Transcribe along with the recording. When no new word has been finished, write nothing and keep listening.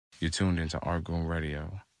You're tuned into Argoon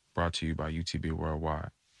Radio, brought to you by UTB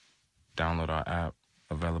Worldwide. Download our app,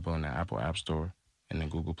 available in the Apple App Store and the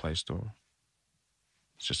Google Play Store.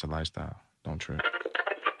 It's just a lifestyle. Don't trip.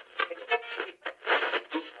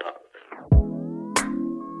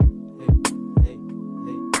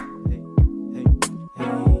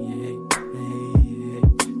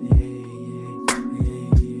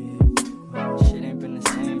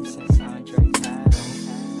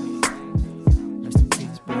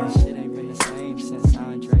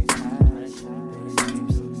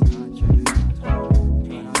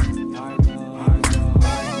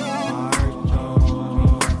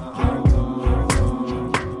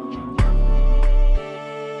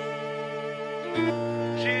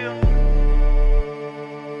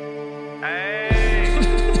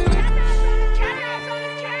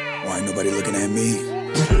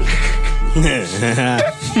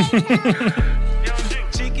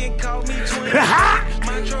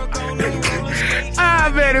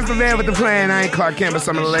 Man, it's the man with the plan. I ain't Clark Kent, but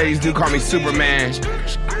some of the ladies do call me Superman.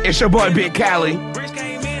 It's your boy, Big Cali.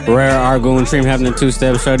 Rare Argoon Dream happening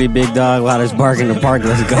 2-step. Shorty, big dog, loudest bark in the park.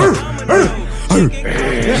 Let's go.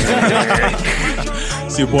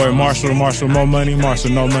 It's your boy, Marshall, more money,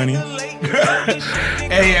 Marshall, no money.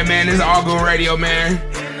 Hey, yeah, man, this is Argoon Radio, man.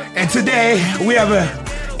 And today, we have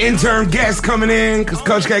a intern guest coming in, because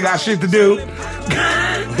Coach K got shit to do.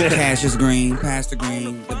 Cassius Green, Pastor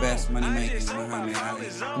Green, the best money making Muhammad Ali.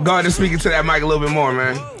 Go ahead and speak into that mic a little bit more,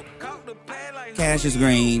 man. Cassius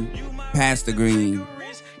Green, Pastor Green,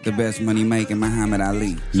 the best money making Muhammad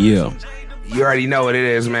Ali. Yeah. You already know what it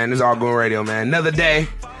is, man. This is Argoon Radio, man. Another day.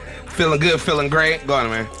 Feeling good, feeling great. Go on,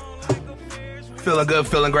 man. Feeling good,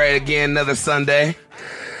 feeling great again. Another Sunday.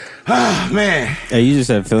 Ah, man. Hey, you just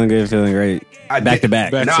said feeling good, feeling great. Back to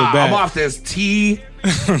back. I'm off this tea.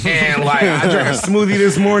 And like I drank a smoothie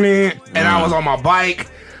this morning, and I was on my bike.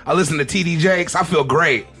 I listened to TD Jakes. I feel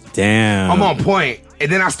great. Damn. I'm on point.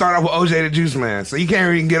 And then I start off with OJ the Juice Man. So you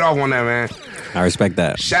can't even get off on that, man. I respect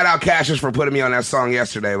that. Shout out Cassius for putting me on that song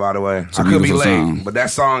yesterday, by the way. I could be late, song. but that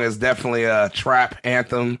song is definitely a trap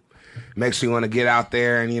anthem. Makes you want to get out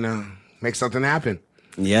there and, make something happen.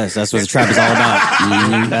 Yes, that's what the trap is all about.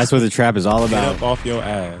 Mm-hmm. That's what the trap is all about. Get up off your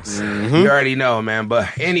ass. Mm-hmm. You already know, man.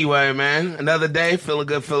 But anyway, man, another day, feeling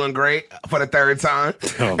good, feeling great for the third time.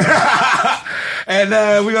 Oh, and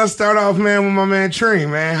we're going to start off, man, with my man Tree,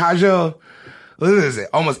 man. How's your, what is it,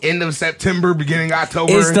 almost end of September, beginning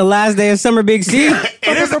October? It's the last day of summer, Big C.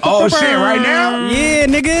 It is, oh, shit, right now? Yeah,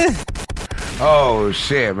 nigga. Oh,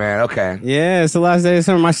 shit, man, okay. Yeah, it's the last day of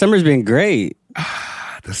summer. My summer's been great.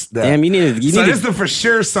 Damn, you need this is the for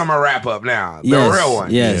sure summer wrap up now. The real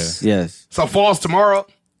one. Yes, yes. So fall's tomorrow?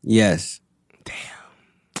 Yes. Damn.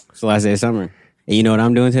 It's the last day of summer. And you know what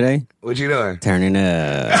I'm doing today? What you doing? Turning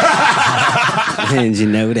up. And you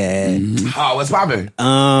know that. Mm-hmm. Oh, what's poppin'?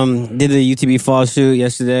 Did the UTB fall shoot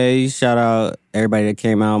yesterday. Shout out everybody that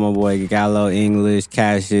came out. My boy Gallo, English,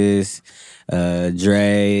 Cassius,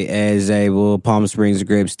 Dre, Ed Zabel, Palm Springs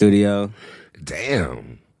Grip Studio.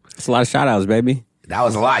 Damn. It's a lot of shout outs, baby. That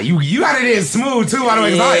was a lot. You got it in smooth too, by the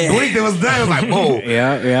way. I blinked, it was done. It was like, whoa.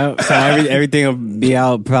 Yeah. So everything will be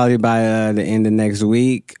out probably by the end of next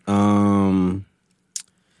week. Been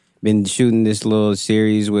shooting this little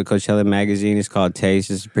series with Coachella Magazine. It's called Taste.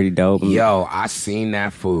 It's pretty dope. Yo, I seen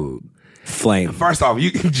that food. Flame. First off,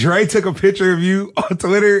 Dre took a picture of you on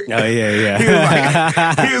Twitter. Oh, yeah. He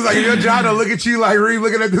was like, if your job to look at you like Reed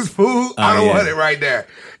looking at this food, I don't want it right there.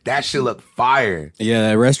 That shit look fire. Yeah,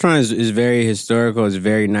 the restaurant is very historical. It's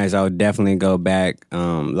very nice. I would definitely go back.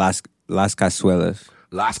 Las Cazuelas.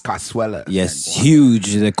 Las Cazuelas. Yes,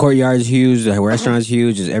 huge. The courtyard's huge. The restaurant's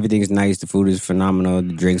huge. Everything's nice. The food is phenomenal.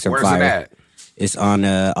 The drinks are fire. Where's it at? It's on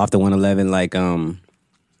off the 111, like Rancho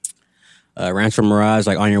Mirage,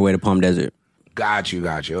 like on your way to Palm Desert. Got you.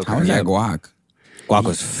 Okay. How was that guac? Guac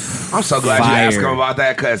was I'm so glad fire. you asked him about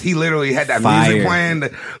that, because he literally had that Fire. music playing.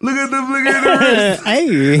 Look at the wrist. Hey.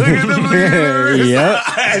 Look at the wrist. Yep.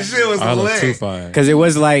 That shit was I look too lit. fire. Because it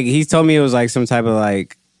was like, he told me it was like some type of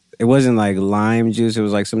like, it wasn't like lime juice. It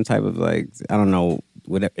was like some type of like, I don't know,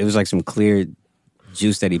 whatever. It was like some clear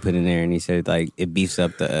juice that he put in there, and he said like it beefs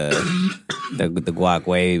up the guac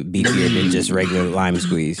way beefier than just regular lime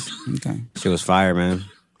squeeze. Okay. Shit was fire, man.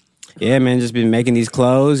 Yeah, man, just been making these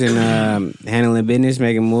clothes and handling business,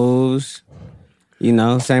 making moves. You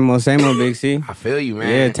know, same old Big C. I feel you, man.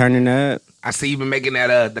 Yeah, turning up. I see you been making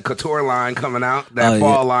that the couture line coming out, that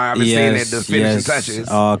fall line. I've been seeing it, the finishing touches.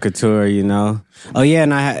 All couture, you know. Oh yeah,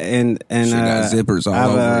 and I got zippers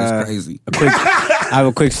all over. It's crazy. I have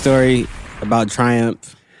a quick story about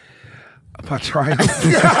Triumph. About Triumph.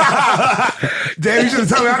 Damn, you should have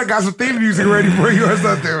told me I done got some theme music ready for you or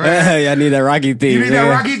something, man. I need that Rocky theme. You need man.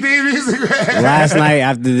 that Rocky theme music, man. Last night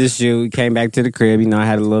after this shoot, we came back to the crib. You know, I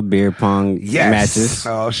had a little beer pong matches.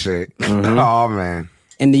 Oh shit. Oh man.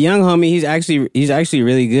 And the young homie, he's actually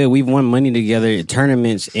really good. We've won money together at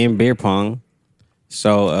tournaments in beer pong.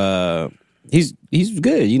 So he's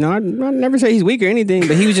good. You know, I never say he's weak or anything,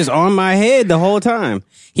 but he was just on my head the whole time.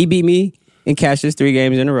 He beat me in Cassius 3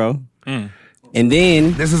 games in a row. And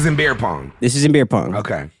then This is in beer pong. this is in beer pong.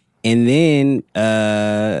 Okay. And then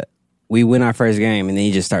we win our first game, and then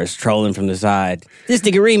he just starts trolling from the side. This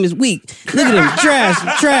nigga Reem is weak. Look at him,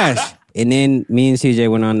 trash. And then me and CJ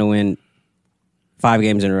went on to win 5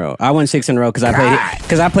 games in a row. I won 6 in a row because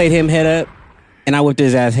I played him head up, and I whipped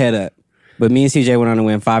his ass head up. But me and CJ went on to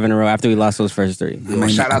win 5 in a row after we lost those first 3. Well,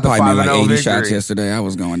 shout out to I probably made 5-0 like 80 victory. shots yesterday. I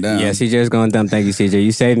was going down. Yeah, CJ was going dumb. Thank you, CJ.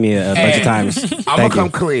 You saved me a bunch of times. I'm Thank gonna you. come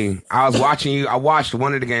clean. I was watching you. I watched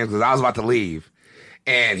one of the games because I was about to leave,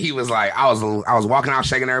 and he was like, I was walking out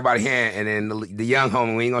shaking everybody's hand, and then the young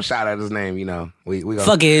homie, we ain't gonna shout out his name, you know. We gonna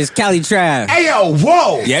Fuck it, it's Cali Trav. Hey yo,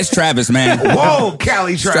 whoa, Yes, Travis, man. whoa,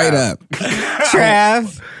 Cali Trav, Straight up.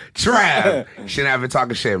 Trav. Trav. Shouldn't have been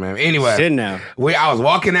talking shit, man. Anyway, Shouldn't have. I was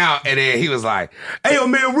walking out, and then he was like, "Hey yo,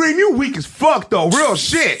 man, Reem, you weak as fuck though. Real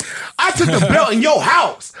shit. I took the belt in your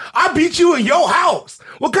house. I beat you in your house.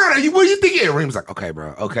 What you think? Reem was like, okay,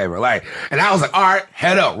 bro. Like, and I was like, all right,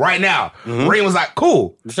 head up right now. Reem was like,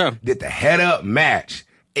 cool. Sure. Did the head up match.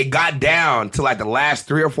 It got down to like the last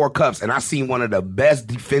 3 or 4 cups, and I seen one of the best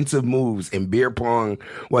defensive moves in beer pong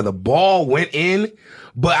where the ball went in.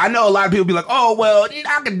 But I know a lot of people be like, oh, well,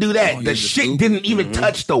 I can do that. The shit didn't even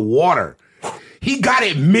touch the water. He got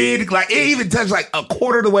it mid, like it even touched like a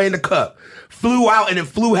quarter of the way in the cup. Flew out and then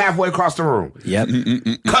flew halfway across the room. Yep.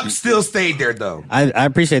 Cup still stayed there though. I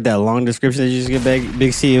appreciate that long description that you just get back,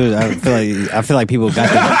 Big C. I feel like people got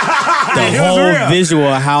the It was whole real. visual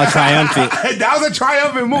of how triumphant That was a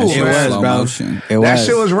triumphant move, it man. was, Slow bro. motion. It That was.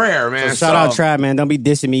 shit was rare, man. Shout out Trav, man. Don't be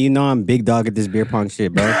dissing me. You know I'm big dog at this beer pong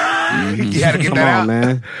shit, bro. You had to get Come that on, out,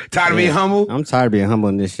 man. Tired of being humble. I'm tired of being humble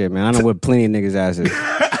in this shit, man. I know what plenty of niggas' asses.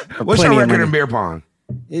 What's your Plenty of record money. in beer pong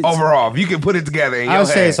It's- overall? If you can put it together in your I would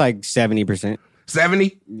say head. it's like 70%.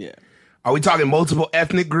 70. Yeah. Are we talking multiple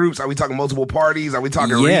ethnic groups? Are we talking multiple parties? Are we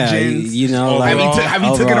talking Yeah, regions? you know, like Have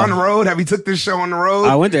you took it overall. on the road? Have you took this show on the road?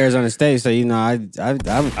 I went to Arizona State, so you know, I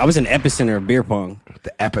was an epicenter of beer pong.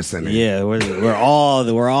 The epicenter. Yeah, where all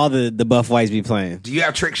the buff whites be playing. Do you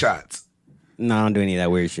have trick shots? No, I don't do any of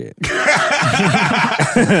that weird shit. This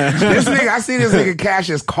nigga, I seen this nigga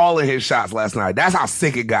Cassius calling his shots last night. That's how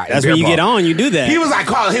sick it got. in That's beer when you pong. get on, you do that. He was like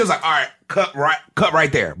calling. He was like, all right, cup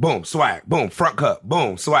right there. Boom, swag. Boom, front cup.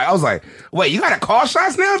 Boom, swag. I was like, wait, you got to call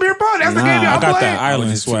shots now, beer pong? That's the Nah, game y'all I got playing? that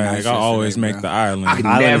Ireland was too nice swag. I always yesterday, make bro. the Ireland. I can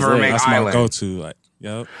Island never is lit. make That's island. my go-to. Like,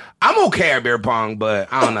 yep. I'm okay at beer pong, but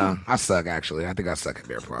I don't know. I suck, actually. I think I suck at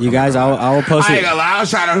beer pong. You guys, I will post I it. ain't gonna lie. I was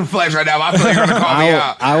trying to flex right now, but I feel like you're gonna call me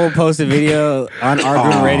out. I will post a video on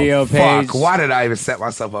our group radio page Fuck. Why did I even set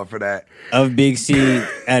myself up for that? of Big C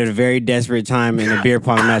at a very desperate time in a beer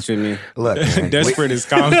pong match with me. Look, man, Desperate is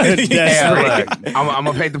comedy. Yeah, look, I'm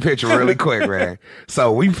gonna paint the picture really quick, man.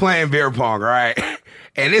 So we playing beer pong, right?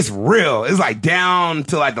 And it's real. It's like down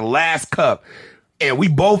to like the last cup, and we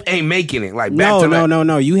both ain't making it. Like back to back.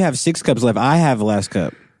 No. You have 6 cups left. I have the last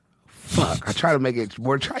cup. Fuck. I try to make it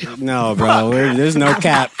more triumphant. No, bro. There's no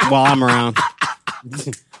cap while I'm around.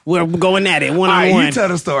 We're going at it one All on right, one. you tell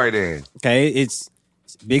the story then. Okay, it's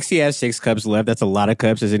Big C has 6 cups left. That's a lot of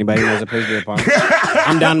cups, as anybody knows that plays beer pong.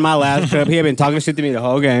 I'm down to my last cup. He had been talking shit to me the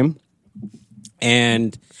whole game.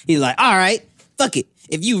 And he's like, all right, fuck it.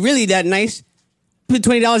 If you really that nice, put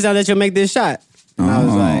 $20 down that you'll make this shot. And I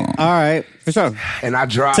was like, all right, for sure. And I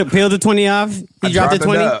dropped. Took Peel the 20 off. He I dropped the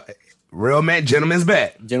 20. dub. Real man, gentleman's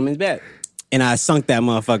bet. Gentleman's bet. And I sunk that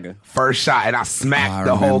motherfucker. First shot, and I smacked I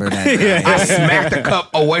the whole. remember that. I smacked the cup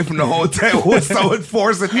away from the whole table with so much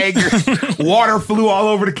force and anger. Water flew all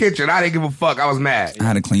over the kitchen. I didn't give a fuck. I was mad. I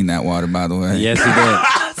had to clean that water, by the way. Yes, he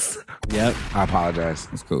did. Yep. I apologize.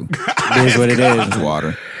 It's cool. It is what it is. It's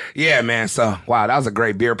water. Yeah, man. So wow, that was a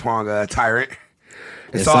great beer pong tyrant.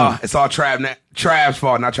 It's Yes, all sir. it's all Trav's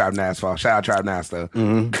fault, not Trav Nass fault. Shout out Trav Nass though.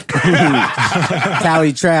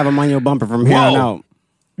 Cali Trav, I'm on your bumper from here on Whoa.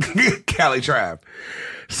 out. Cali Trav.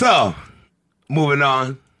 So moving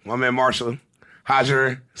on, my man Marshall. How's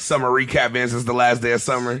your summer recap been since the last day of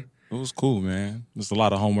summer? It was cool, man. There's a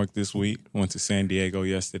lot of homework this week. Went to San Diego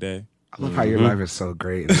yesterday. I love how your life is so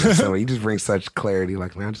great. And so you just bring such clarity.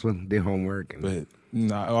 Like, man, I just went and did homework. And But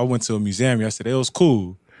no, I went to a museum yesterday. It was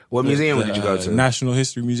cool. what museum The, did you go to? National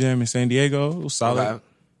History Museum in San Diego. It was solid. Okay.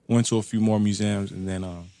 Went to a few more museums, and then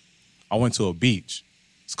I went to a beach.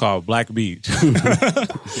 It's called Black Beach. Was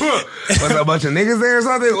there a bunch of niggas there or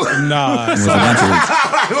something? Nah.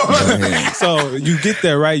 So you get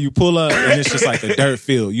there, right? You pull up, and it's just like a dirt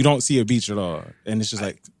field. You don't see a beach at all. And it's just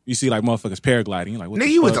like, you see like motherfuckers paragliding. You're like, what Nigga, the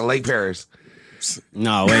you fuck? went to Lake Paris.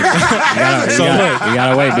 No, wait. You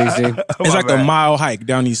gotta wait, Big C. It's like bad. a mile hike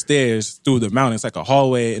down these stairs through the mountains. It's like a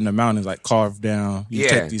hallway in the mountains, like carved down. You Yeah.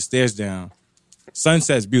 take these stairs down.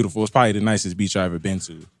 Sunset's beautiful. It's probably the nicest beach I've ever been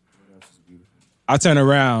to. I turn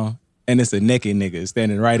around and it's a naked nigga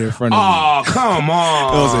standing right in front of me. Oh, come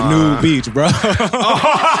on. It was a nude beach, bro.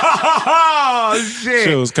 Oh, shit.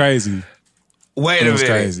 Shit was crazy. Wait It a was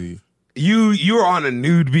minute. crazy. You were on a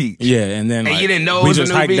nude beach. Yeah, and then And like, you didn't know it we was a just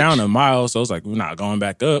nude hiked beach? down a mile, so it's like we're not going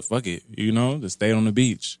back up. Fuck it, just stayed on the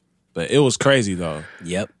beach. But it was crazy though.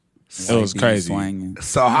 Yep. It was crazy. Swinging.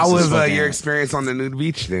 So how This is was fucking- your experience on the nude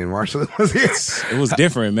beach then, Marshall? Was it? It was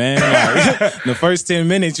different, man. Like, the first 10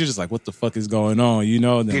 minutes, you're just like, what the fuck is going on?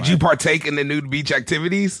 Then, Did like, you partake in the nude beach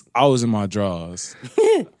activities? I was in my drawers.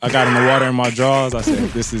 I got in the water in my drawers. I said,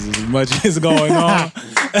 this is as much as going on.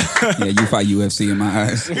 Yeah, you fight UFC in my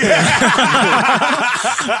eyes.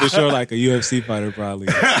 For sure, like a UFC fighter, probably.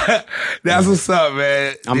 That's what's up,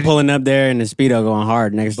 man. I'm pulling up there in the Speedo going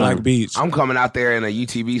hard next Black time. Beach. I'm coming out there in a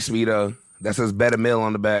UTB Speedo that says Better Mill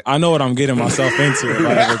on the back. I know what I'm getting myself into if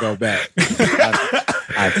I ever go back.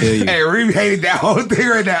 I feel you. Hey, Reem hated that whole thing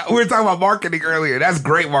right now. We were talking about marketing earlier. That's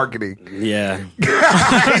great marketing. Yeah.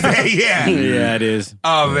 Yeah. Yeah, it is.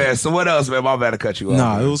 Oh, man. So what else, man? My bad to cut you off.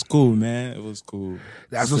 Nah, it was cool, man. It was cool.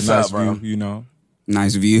 That's It's what's a nice up, bro. view,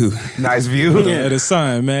 Nice view. Nice view. Yeah, the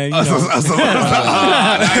sun, man. Nice view,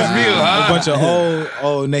 huh? A bunch of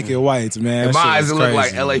old naked whites, man. In That my shit eyes, was it looked like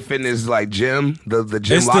crazy. LA Fitness, like gym, the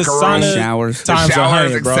gym It's the locker room. sauna Showers. The times showers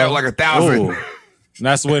 100, bro. accept like 1,000. Ooh. And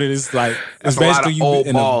that's what it is like. That's It's a lot basically of you old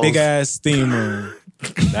in balls. a big ass steam room.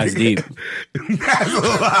 That's deep. That's a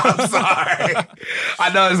lot. I'm sorry.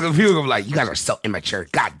 I know it's gonna people gonna be like, you guys are so immature.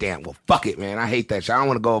 God damn. Well, fuck it, man. I hate that shit. I don't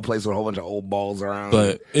want to go to a place with a whole bunch of old balls around.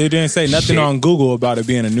 But it didn't say nothing Shit. on Google about it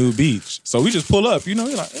being a new beach. So we just pull up, you're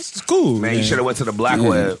like, this is cool. man, you should have went to the Black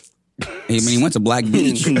Web. He went to Black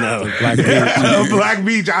Beach. No. Black Beach. Black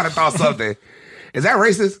Beach. I'd have thought something. Is that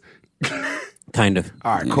racist? Kind of.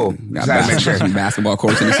 All right, cool. Got Just had to make sure. some basketball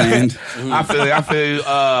courts in the sand. I feel you.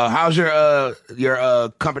 How's your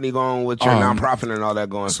company going with your nonprofit and all that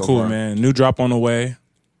going so Cool, far? man. New drop on the way.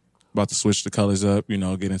 About to switch the colors up, get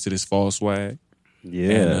into this fall swag. Yeah.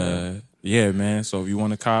 And yeah, man. So if you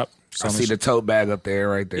want to cop, I see the tote bag up there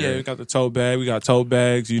right there. Yeah, we got the tote bag. We got tote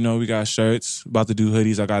bags. We got shirts. About to do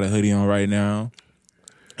hoodies. I got a hoodie on right now.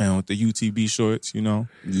 And with the UTB shorts, out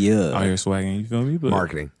Yeah. here swagging. You feel me? But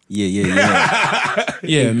Marketing. Yeah.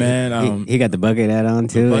 yeah, man. He got the bucket hat on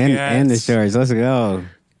too, bucket and the hats. shorts. Let's go.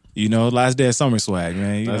 Last day of summer swag,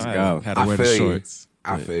 man. Let's I go. had to I wear the feel you. shorts.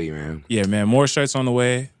 I feel you, man. Yeah, man. More shirts on the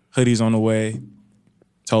way. Hoodies on the way.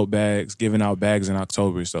 Tote bags. Giving out bags in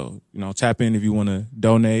October. So, tap in if you want to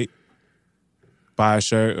donate, buy a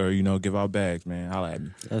shirt, or, give out bags, man. Holla at me.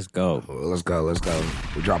 Let's go. Well, let's go.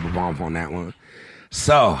 We drop a bomb on that one.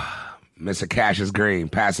 So, Mr. Cassius Green,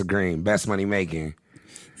 Passive Green, best money making.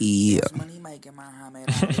 Yeah.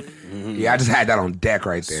 Yeah, I just had that on deck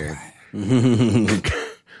right there.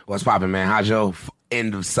 What's poppin', man? How's your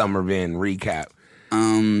end of summer been? Recap.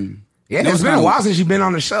 Yeah, it's been a while since you've been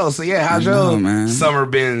on the show. So yeah, how's your man. summer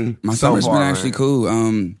been? My so summer's far, been actually man?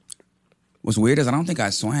 cool. What's weird is I don't think I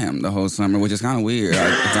swam the whole summer, which is kind of weird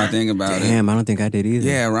if I think about it. Damn, I don't think I did either.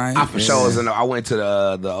 Yeah, right? I for sure was I went to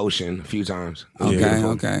the ocean a few times. It was beautiful.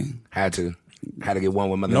 Okay. Had to get one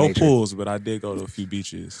with Mother No Nature. pools, but I did go to a few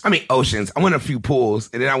beaches. I mean oceans. I went to a few pools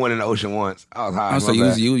and then I went in the ocean once. I was high. Oh, so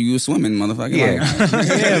you was swimming, motherfucker. Yeah. Like,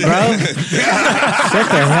 Yeah, bro. Shut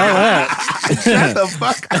the hell up. Shut the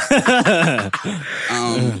fuck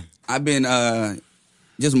up. I've been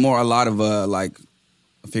just a lot of like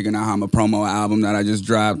figuring out how I'm a promo album that I just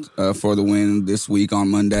dropped for the win this week on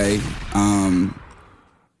Monday.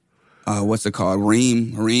 What's it called?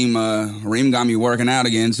 Reem got me working out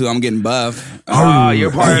again too. I'm getting buff. Oh,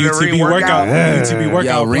 you're part of the UTB workout. UTB Yo,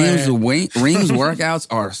 workout Reem's plan. workouts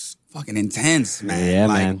are fucking intense, man. Yeah,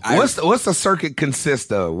 Like, man. What's the circuit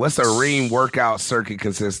consist of? What's a Reem workout circuit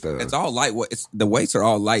consist of? It's all light. The weights are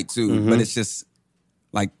all light too, but it's just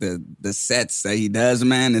like the sets that he does,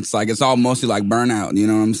 man. It's like it's all mostly like burnout. You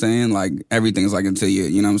know what I'm saying? Like everything's like until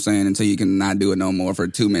you know what I'm saying, until you can not do it no more for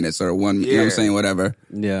 2 minutes or 1. You know what I'm Yeah. saying? Whatever.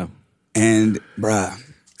 Yeah. And bruh,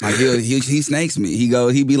 like he snakes me. He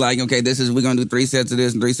be like, okay, we're gonna do 3 sets of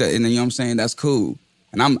this and 3 sets, and then you know what I'm saying? That's cool.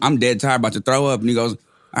 And I'm dead tired, about to throw up, and he goes,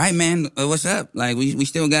 all right, man, what's up? Like we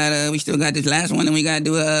still got this last one, and we gotta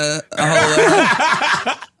do a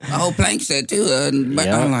whole. a whole plank set too. But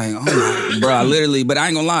Yeah. I'm like, oh my, bro, I literally, but I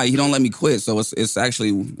ain't gonna lie, he don't let me quit. So it's actually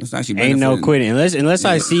Ain't no benefiting. quitting unless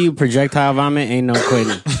I see you projectile vomit. Ain't no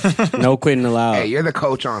quitting. No quitting allowed. Hey, you're the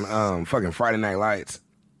coach on fucking Friday Night Lights.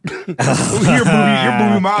 you're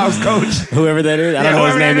Booby Miles coach. Whoever that is, I don't know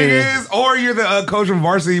his whoever name that either. is, or you're the coach from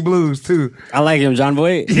Varsity Blues too. I like him, John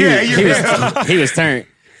Boyd. Yeah, he was turned.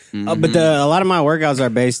 But a lot of my workouts are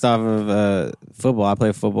based off of football. I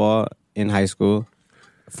played football in high school,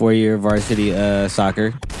 4-year varsity soccer,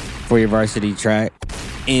 4-year varsity track.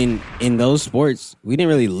 In those sports, we didn't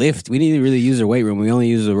really lift. We didn't really use the weight room. We only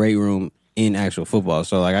used the weight room in actual football.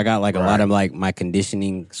 So like I got like a lot of like my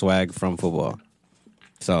conditioning swag from football.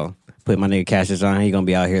 So put my nigga Cassius on. He gonna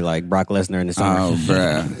be out here like Brock Lesnar in the summer. Oh,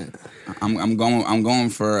 bruh. I'm going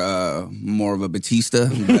for more of a Batista.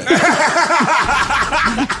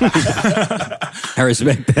 I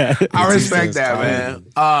respect that. I respect that,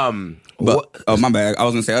 man. But oh, my bad. I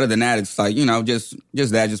was gonna say, other than that, it's like, you know, just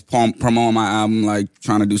promoting my album, like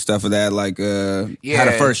trying to do stuff with that. Like, I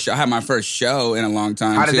had my first show in a long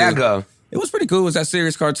time. How did that go? It was pretty cool. It was at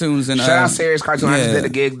Serious Cartoons and Shout out Serious Cartoon. I just yeah. did a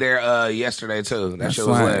gig there yesterday too. That shit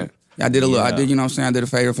was Right. lit. I did you know what I'm saying? I did a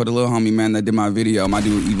favor for the little homie, man, that did my video. My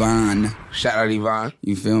dude Yvonne. Shout out Yvonne.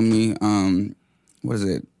 You feel me? What is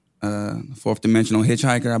it? Fourth Dimensional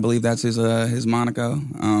Hitchhiker, I believe that's his moniker.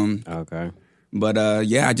 Okay. But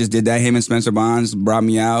yeah, I just did that. Him and Spencer Bonds brought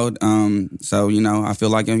me out. So, you know, I feel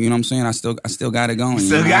like, you know what I'm saying? I still got it going.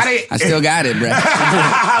 Still you know? got it? I still got it, bro.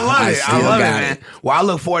 I love it. I love it, got man. Well, I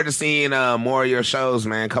look forward to seeing more of your shows,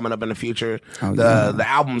 man, coming up in the future. Oh, The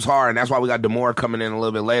album's hard, and that's why we got Demore coming in a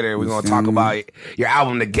little bit later. We're going to talk about your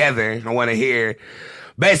album together. I want to hear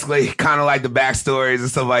basically kind of like the backstories and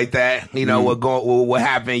stuff like that. You know, what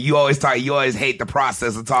happened. You always hate the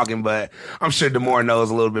process of talking, but I'm sure Demore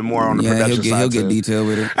knows a little bit more on the production side. He'll get too. detailed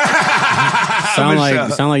with it.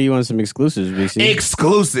 Sound like you want some exclusives, BC.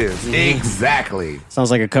 Exclusives, exactly.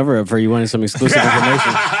 Sounds like a cover up for you wanting some exclusive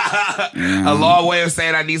information. A long way of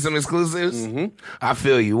saying I need some exclusives. I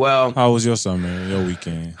feel you. Well, How was your summer, your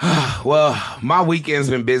weekend? my weekend's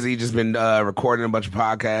been busy. Just been recording a bunch of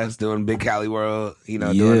podcasts, doing Big Cali World. You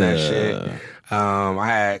know, doing that shit. I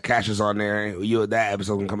had Cassius on there. That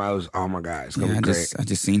episode can come out. It was, oh my god, it's gonna be great. I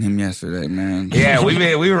just seen him yesterday, man. Yeah, we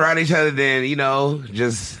been around each other. Then you know,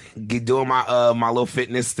 just doing my my little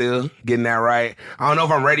fitness still, getting that right. I don't know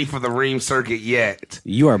if I'm ready for the Ream circuit yet.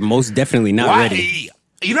 You are most definitely not Why? ready.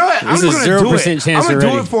 You know what? There's I'm a just gonna 0% do it. chance I'm gonna you're do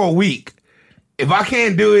ready. it for a week. If I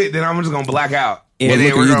can't do it, then I'm just gonna black out. What And then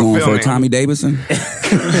look are we're you gonna going film for, it. Tommy Davidson?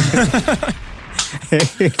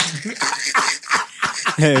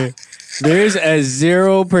 Hey, there's a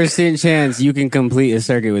 0% chance you can complete a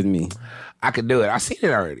circuit with me. I could do it. I've seen it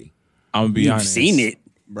already. I'm gonna be You've honest. seen it.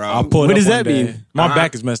 Bro, I pulled What up does one that day. mean? My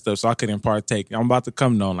back is messed up, so I couldn't partake. I'm about to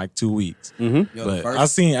come though in like 2 weeks. Yo, But the I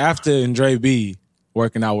seen After and Dre B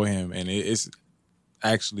working out with him, and it's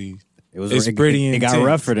actually it's pretty It intense. got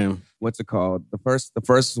rough for them. what's it called? The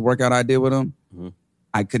first workout I did with him,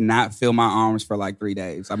 I could not feel my arms for like 3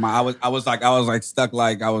 days. I was like stuck,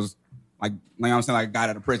 like I was like, you know what I'm saying, like got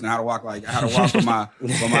out of prison. How to walk with my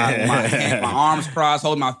my arms crossed,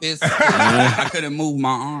 holding my fists. I couldn't move my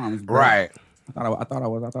arms. Bro. Right. I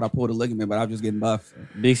thought I pulled a ligament, but I was just getting buff.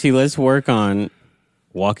 Big C, let's work on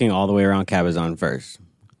walking all the way around Cabazon first.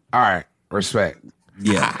 All right. Respect.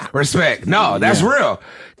 Yeah. Respect. No, that's real.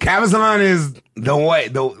 Cabazon is the way,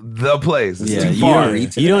 the place. It's too you far.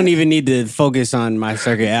 don't, you don't even need to focus on my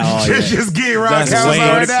circuit at all. yet. just get around That's Cabazon way-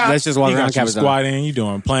 right now. Let's just walk You around got you Cabazon. squatting, you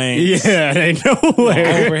doing planks, Yeah, ain't no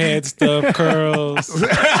way. overhead stuff, curls.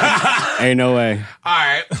 Ain't no way. All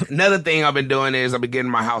right. Another thing I've been doing is I've been getting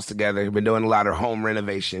my house together. I've been doing a lot of home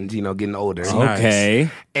renovations, you know, getting older. Nice. Okay.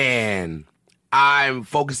 And I'm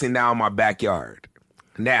focusing now on my backyard.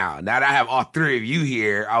 Now that I have all three of you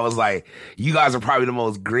here, I was like, you guys are probably the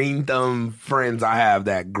most green thumb friends I have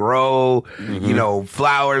that grow, you know,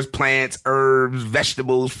 flowers, plants, herbs,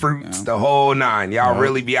 vegetables, fruits, the whole nine. Y'all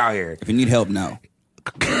really be out here. If you need help, no.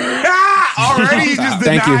 Already you just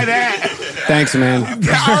Thank deny you. that. Thanks, man.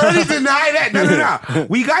 I already deny that. No.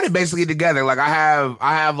 We got it basically together. Like I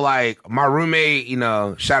have like my roommate, you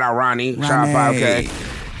know, shout out Ronnie, shout out 5K.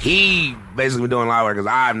 He basically been doing a lot of work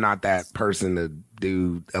because I'm not that person to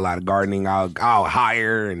do a lot of gardening. I'll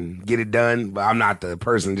hire and get it done, but I'm not the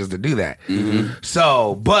person just to do that.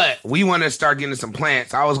 So, but we want to start getting some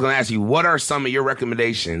plants. I was going to ask you, what are some of your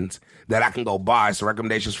recommendations that I can go buy? Some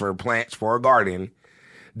recommendations for plants for a garden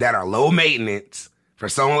that are low maintenance for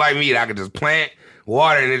someone like me that I could just plant,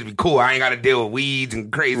 water, and it'd be cool. I ain't got to deal with weeds and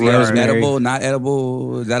crazy. Rosemary. Edible, not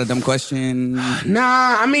edible? Is that a dumb question?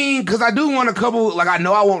 Nah, I mean, because I do want a couple, like I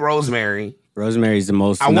know I want rosemary Rosemary's the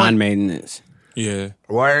most I want- non-maintenance. Yeah.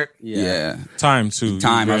 Word? Yeah. Time too.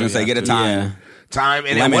 Time. I was gonna say, get a time. Yeah. Time.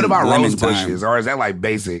 And then what about Lemon rose time. bushes? Or is that like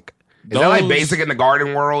basic? Is that like Those- basic in the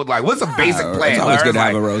garden world? Like, what's a basic it's plant? always Or good to it's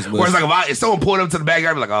have like, a rose bush. Or it's like if someone pulled up to the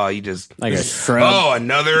backyard, I'd be like, oh, you just Like a shrub. oh,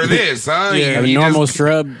 another of this, huh? Yeah. a You normal just-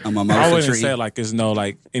 shrub. I'm a I mimosa wouldn't tree. say like it's no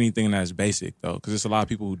like anything that's basic though, because there's a lot of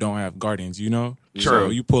people who don't have gardens. You know. True. So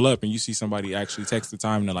you pull up and you see somebody actually takes the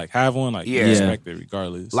time to like have one. Like Yeah. you respect it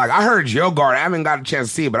regardless. Like I heard your garden. I haven't got a chance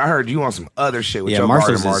to see it, but I heard you on some other shit with Yeah, your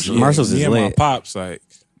Marshall's garden, is- Marshall. Marshall's Me is and my lit. pops like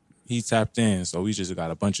he tapped in, so we just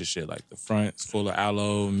got a bunch of shit. Like the front's full of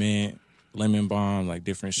aloe, mint, lemon balm, like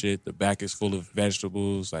different shit. The back is full of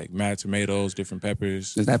vegetables, like mad tomatoes, different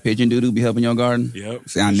peppers. Does that pigeon doo-doo be helping your garden? Yep.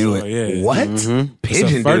 See, I for knew sure, it. Yeah. What? It's Pigeon a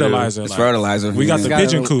doo-doo. fertilizer. It's like, fertilizer. We got Yeah. the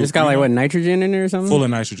pigeon coop. It's got like you know? what, nitrogen in it or something? Full of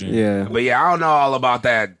nitrogen. Yeah. But yeah, I don't know all about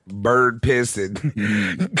that bird piss and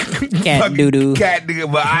Cat fucking doo-doo. cat doo.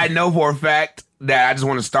 But I know for a fact that I just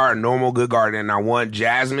want to start a normal good garden. And I want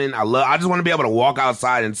jasmine. I just want to be able to walk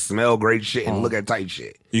outside and smell great shit and look at tight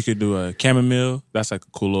shit. You could do a chamomile. That's like a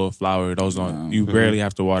cool little flower. Those don't. You barely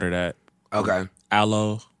have to water that. Okay.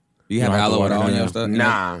 Aloe. You have don't have to aloe at water all in down. your stuff?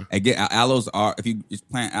 Nah. Again, aloes are if you just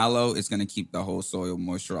plant aloe, it's gonna keep the whole soil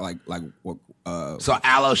moisture. Like what? So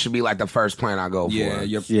aloe should be like the first plant I go for. Yeah,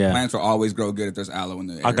 your Yeah. plants will always grow good if there's aloe in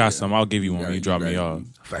the area. I got some. I'll give you one when Yeah, you drop me ready. off.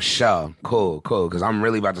 For sure. Cool. Because I'm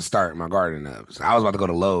really about to start my garden up. So I was about to go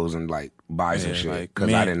to Lowe's and like buy some Yeah, shit like, because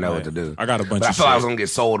I mint, didn't know what like, to do. I got a bunch But I of thought I was shit. gonna get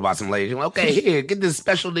sold by some lady. Like, okay, here, get this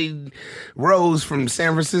specialty rose from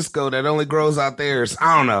San Francisco that only grows out there. So,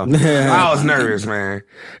 I don't know. I was nervous, man.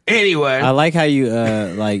 Anyway, I like how you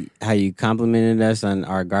how you complimented us on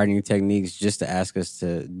our gardening techniques just to ask us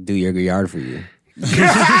to do your yard for you.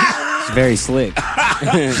 It's very slick.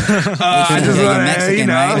 I just you're wanna, Mexican, you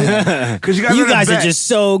know, because you guys, You are the guys are best. just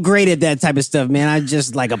so great at that type of stuff, man. I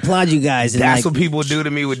just like applaud you guys. And, That's like, what people do to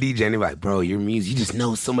me with DJing. They're like, bro, your music, you just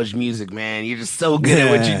know so much music, man. You're just so good at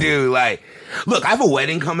what you Yeah. do. Like, look, I have a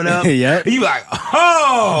wedding coming up. Yep. And you like,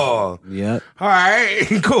 oh, Yep. all right,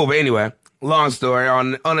 cool. But anyway, long story.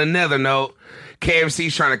 On another note,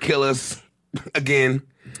 KFC's trying to kill us again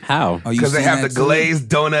How? Oh, you because they seen have the that too? glazed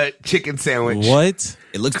donut chicken sandwich. What?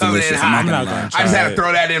 It looks Coming in delicious. hot. I'm not I'm gonna not lie. gonna I just had to Try it.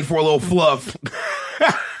 throw that in for a little fluff.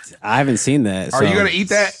 I haven't seen that. Are you so- gonna eat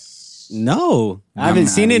that? No, I haven't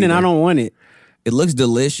not seen it, and either. I don't want it. It looks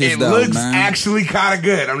delicious It though, looks man. actually kind of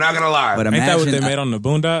good. I'm not gonna lie. But Ain't that what they imagine- made on the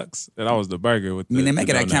Boondocks? That was the burger with. I mean, they the make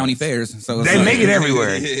it at donut. county fairs, so it's They like- make it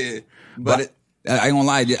everywhere. Yeah. But I ain't gonna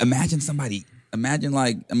lie. Imagine somebody. Imagine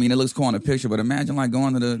like, I mean, it looks cool on the picture, but imagine like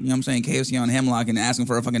going to the, you know what I'm saying, KFC on Hemlock and asking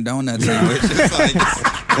for a fucking donut sandwich. It's like,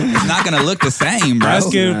 it's not gonna look the same, bro.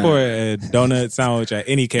 Asking for a donut sandwich at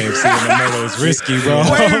any KFC in the middle is risky, bro.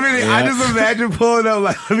 Wait a minute. I just imagine pulling up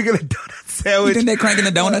like, let me get a donut You sandwich. think they cranking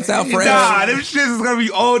the donuts out fresh? Nah, them shits is gonna be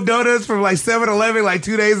old donuts from like 7-Eleven like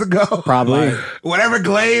 2 days ago. Probably. Whatever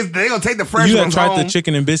glaze, they gonna take the fresh You got ones tried home. the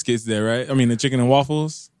chicken and biscuits there, right? I mean, the chicken and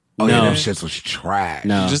waffles. Oh yeah, No. them shits was trash.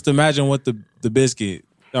 No. Just imagine what the biscuit.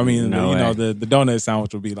 I mean, No you know, way. the donut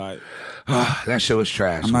sandwich would be like. That shit was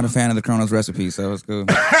trash. I'm not a fan of the Kronos recipe, so it's good.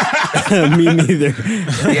 Me neither.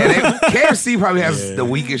 Yeah, KFC probably has the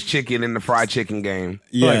weakest chicken in the fried chicken game.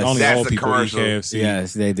 I feel like Yes. only That's old the people eat commercial. KFC.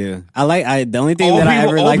 Yes, they do. The only thing Old that I people,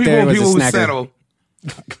 ever old liked people, there and was people the who snacker. settle.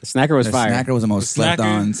 Snacker was The fire. snacker was the most slept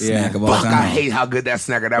on Snacker? snack Yeah. of all Fuck, time. I hate how good that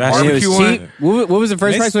snacker, that That shit It was barbecue cheap. one. What was the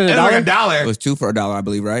first They- price? Was It it was like $1? It was $2 for $1, I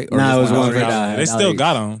believe, right? Or No, just it was $1? one for $1. They still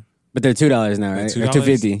got them. But they're $2 now, right? They're Or $2?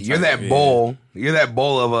 $2.50. You're that bowl. You're that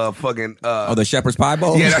bowl of a fucking. Oh, the shepherd's pie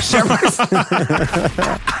bowl. Yeah, that shepherd's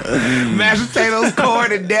mashed potatoes,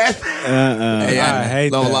 corn, and death. Hey, I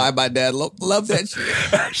hate don't that. lie, my dad love that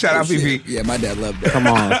shit. Shout out, Shit. PP. Yeah, my dad loved that.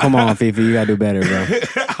 Come on, Fifi, you gotta do better, bro.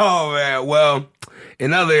 Oh man. Well,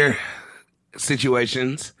 in other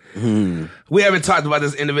situations, we haven't talked about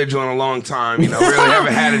this individual in a long time. You know, really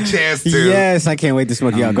haven't had a chance to. Yes, I can't wait to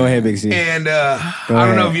smoke you out. Go ahead, Big C. And I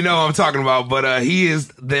don't know ahead. if you know what I'm talking about, but he is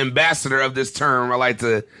the ambassador of this term. I like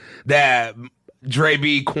to that Dre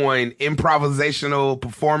B coined improvisational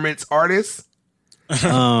performance artist.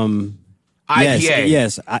 IPA.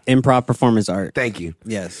 Yes, improv performance art. Thank you,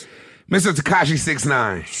 Yes, Mr. Tekashi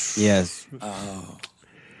 6ix9ine. yes.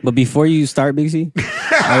 But before you start, Big C,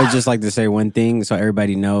 I would just like to say one thing so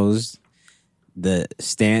everybody knows the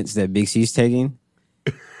stance that Big C's taking.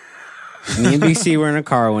 Me and Big C were in a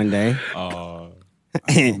car one day. Oh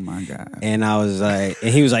my god. And I was like,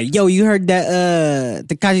 and he was like, yo, you heard that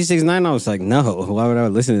Tekashi 6ix9ine? I was like, no, why would I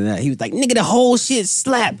listen to that? He was like, nigga, the whole shit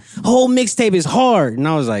slap. Whole mixtape is hard. And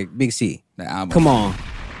I was like, Big C, The album. come on.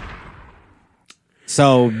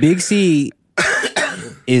 So Big C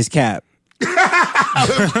is cap.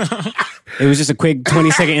 It was just a quick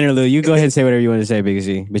 20-second interlude. You go ahead and say whatever you want to say, Big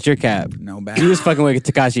C. But you're cap. No bad. You was fucking with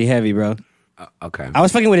Tekashi heavy, bro. Okay. I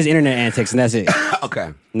was fucking with his internet antics, and that's it.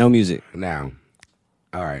 Okay. No music. Now.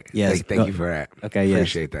 All right. Yes. Thank you for that. Okay, yes.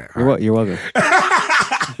 Appreciate that. All You're welcome.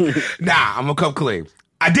 Nah, I'm gonna come clean.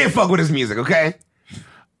 I did fuck with his music, okay?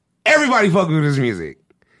 Everybody fucking with his music.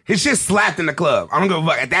 His shit slapped in the club. I don't give a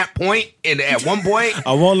fuck. At that point, and at one point,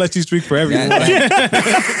 I won't let you speak for everyone.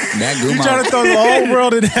 That You Gumo, trying to throw the whole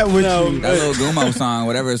world in that with you. that little Gumo song,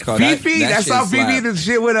 whatever it's called. Fifi, that that shit song Fifi, slapped. the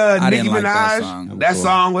shit with I Nicki didn't like that Minaj. song. That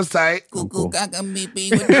song was tight. I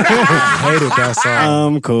hated that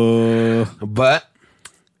song. Cool. But,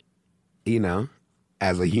 you know,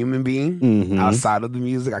 as a human being, outside of the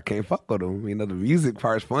music, I can't fuck with him. You know, the music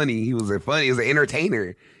part's funny. He was an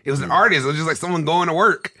entertainer. It was an artist. It was just like someone going to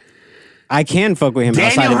work. I can fuck with him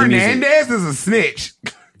outside Daniel of the music. Hernandez is a snitch.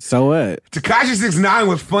 So what? Tekashi 6ix9ine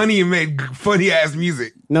was funny and made funny ass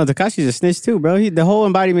music. No, Tekashi's a snitch too, bro. The whole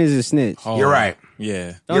embodiment is a snitch. Oh, You're right.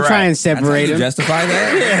 Yeah. Don't you're try right. and That's how separate you him. justify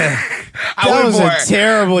that? I That went was for a it.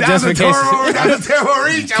 terrible justification. That was a terrible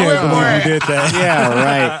reach. I went You for it. did that. Yeah,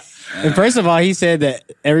 right. And first of all, he said that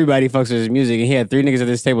everybody fucks with his music, and he had 3 niggas at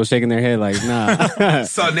this table shaking their head like, nah.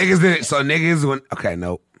 So niggas went, okay,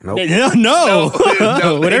 nope. no. No,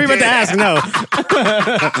 Whatever you're about to they ask, no.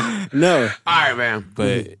 No. All right, man.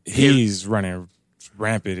 But he's running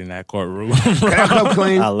rampant in that courtroom. Can I come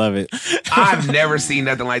clean? I love it. I've never seen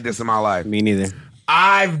nothing like this in my life. Me neither.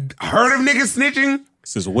 I've heard of niggas snitching,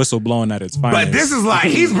 This is whistleblowing at its finest. but this is like,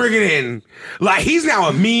 he's bringing in, like, he's now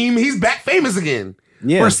a meme. He's back famous again.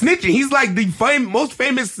 Yeah. For snitching. He's like the most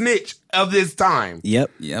famous snitch of this time. Yep.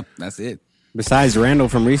 Yep, that's it. Besides Randall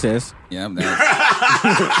from Recess. Yep,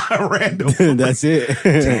 that's Random. That's it.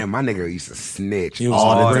 Damn, my nigga used to snitch He was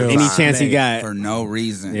all on the the real. time. Any chance he got. for no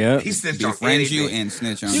reason. Yep. He snitched on Befriend you anything. and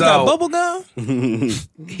snitch on So- you. got bubble gum?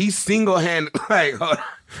 He single-handed, like, hold on.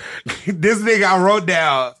 This nigga I wrote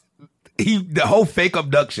down, the whole fake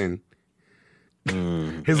abduction.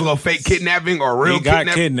 His little fake kidnapping or real He got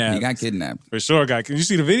kidnapping. kidnapped. He got kidnapped. For sure, guy. Can you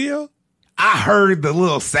see the video? I heard the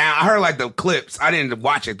little sound. I heard like the clips. I didn't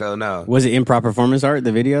watch it though, no. Was it improv performance art,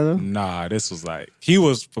 the video though? Nah, this was like he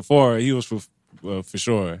was for sure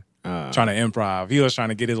trying to improv. He was trying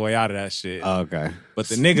to get his way out of that shit. Oh, okay. But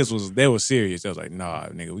the niggas they was serious. They was like, nah,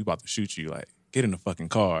 nigga, we about to shoot you. Like, get in the fucking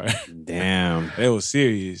car. Damn. They was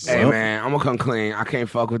serious. Hey man, I'm gonna come clean. I can't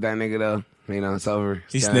fuck with that nigga though. You know, it's over.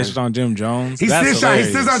 He It's done. snitched on Jim Jones. He That's snitched on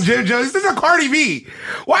hilarious. Jim Jones. He snitched on Cardi B.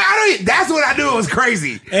 Why? That's what I knew. It was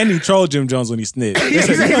crazy. And he trolled Jim Jones when he snitched. He's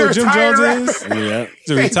You know a who Jim retired Jones is? Yep. He's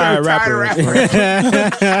a retired rapper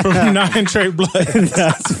from Nine Trey Blood.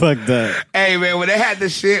 That's fucked up. Hey man, when they had the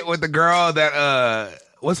shit with the girl that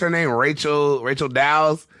what's her name? Rachel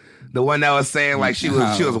Dowes, the one that was saying like she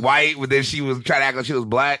was white, but then she was trying to act like she was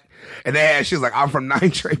black. And she was like, I'm from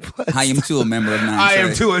Nine Trey Plus. I am too a member of Nine I am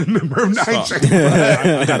Trey. too a member of Nine So, Trey.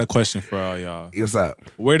 I got a question for all y'all. What's up?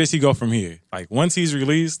 Where does he go from here? Like, once he's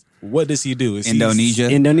released, what does he do? Is he-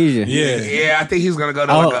 Indonesia. Indonesia. Yeah. Yeah, I think he's gonna go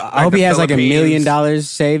to I hope the he has like $1 million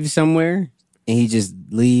Philippines. saved somewhere, and he just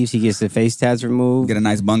leaves. He gets the face tats removed, Get a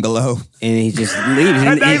nice bungalow. and he just leaves.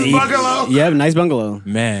 A nice bungalow? Yep, nice bungalow.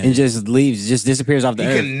 Man. and just leaves, just disappears off the He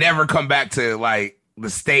earth. can never come back to like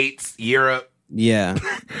the States, Europe, Yeah,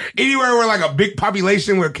 anywhere where like a big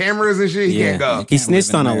population with cameras and shit. He yeah. can't go. He Can't live snitched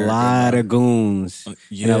in on a America, lot bro. of goons, and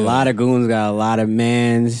Yeah. a lot of goons got a lot of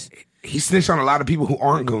mans. He snitched on a lot of people who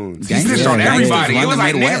aren't goons. He Gangsters- snitched on gangsters everybody. run It was the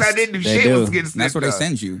like niggas Midwest. that didn't do They shit do. was getting And snitched that's where they on.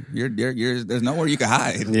 send you. You're there's nowhere you can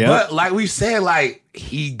hide. Yeah, But like we said, like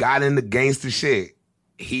he got into gangster shit.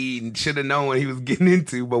 He should have known what he was getting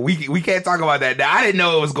into, but we can't talk about that now. I didn't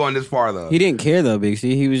know it was going this far though. he didn't care though, Big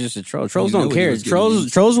C. He was just a troll. Trolls He knew don't what he care. was getting into.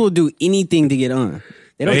 Trolls will do anything to get on.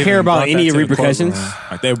 They don't They care even about brought any that to the repercussions. courtroom.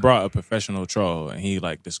 Like, they brought a professional troll, and he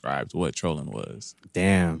like described what trolling was.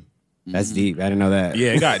 Damn, that's Mm-hmm. deep. I didn't know that.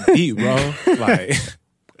 Yeah, it got deep, bro. Like,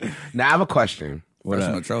 Now I have a question.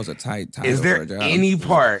 Professional trolls are tight. Is there for a job. any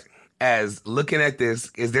part as looking at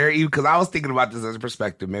this? Is there even because I was thinking about this as a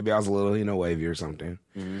perspective? Maybe I was a little wavy or something.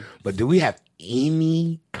 But do we have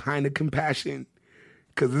any kind of compassion?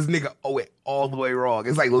 Because this nigga went all the way wrong.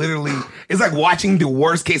 It's like literally, it's like watching the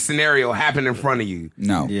worst case scenario happen in front of you.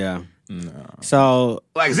 No. Yeah. So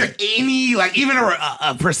Like, is there any, like, even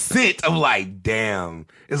a percent of like, damn?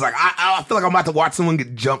 It's like, I feel like I'm about to watch someone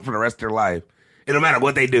get jumped for the rest of their life. It don't matter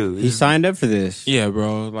what they do. he signed up for this. yeah,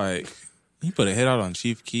 bro. Like, he put a hit out on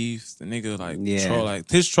Chief Keef. The nigga, like, Yeah. troll, like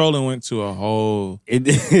his trolling went to a whole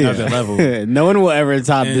Another level. No one will ever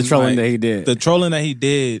top the And, trolling like, that he did. The trolling that he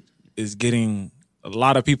did is getting a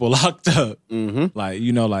lot of people locked up. Mm-hmm. Like,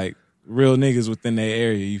 you know, like real niggas within their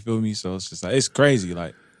area. You feel me? So it's just like it's crazy.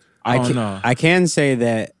 Like I don't know. I can say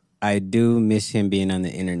that I do miss him being on the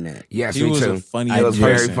internet. Yes, He me was too. a funny It was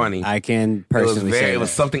person. very funny. I can personally say It was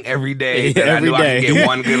that. something every day Yeah, that I every knew I could day. get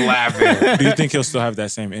one good laugh in. Do you think he'll still have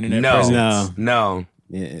that same internet No, presence? no.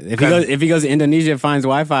 Yeah. If he goes to Indonesia, finds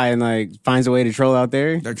Wi-Fi, and like finds a way to troll out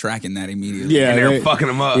there, They're tracking that immediately. yeah, And they're fucking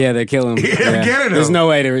him up. Yeah, they're killing him. They're getting There's him. no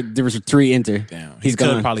way there was 3 enter. Damn, He's he could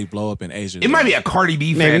gone. probably blow up in Asia. It might be a Cardi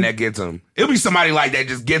B fan Maybe. that gets him. It'll be somebody like that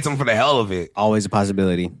just gets him for the hell of it. Always a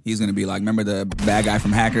possibility. He's gonna be like, remember the bad guy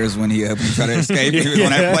from Hackers when he tried to escape? He was on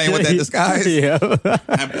that plane with that disguise. Yeah.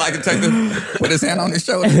 And Black Detective put his hand on his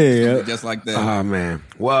shoulder. Yeah. Just like that. Oh man.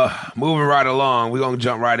 Well, moving right along, we're gonna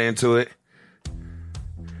jump right into it.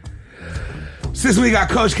 Since we got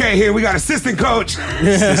Coach K here, we got assistant coach. Coach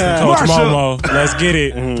Marshall. Momo. Let's get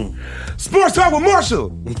it. Sports Talk with Marshall.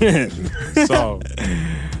 So,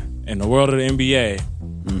 in the world of the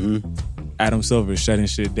NBA, Adam Silver is shutting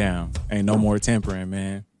shit down. Ain't no more tempering,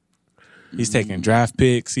 man. He's taking draft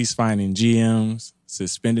picks. He's finding GMs,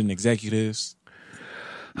 suspending executives.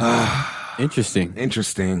 Interesting.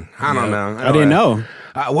 Interesting. I don't know. I didn't know.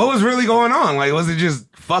 What was really going on? Like, was it just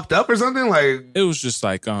fucked up or something? Like, It was just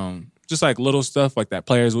like little stuff like that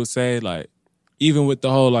players would say, like even with the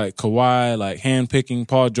whole like Kawhi like handpicking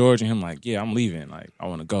Paul George and him like, yeah, I'm leaving. Like I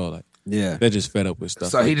want to go. Like Yeah. they're just fed up with stuff.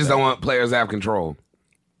 so like he just that. don't want players to have control.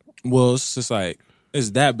 Well, it's just like it's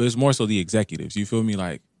that, but it's more so the executives. You feel me?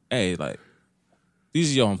 Like, hey, like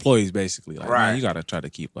these are your employees basically. Like, Right. man, you gotta try to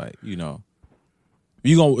keep like,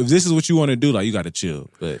 if this is what you want to do, like you gotta chill.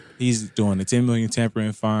 But he's doing the $10 million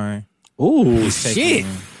tampering fine. Ooh, He's shit.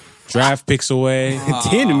 taking draft picks away.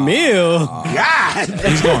 10 mil. God.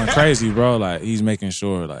 He's going crazy, bro. Like he's making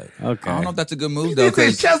sure, like Okay. I don't know if that's a good move though, This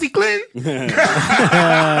is because Chelsea Clinton.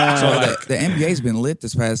 the NBA's been lit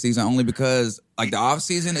this past season only because like the off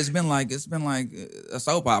season it's been like a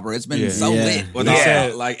soap opera. It's been Yeah. so Yeah. lit with Yeah.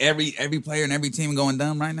 all, like every player and every team going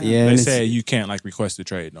dumb right now. Yeah. they and said it's- you can't like request a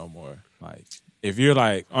trade no more. Like if you're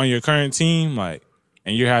like on your current team, like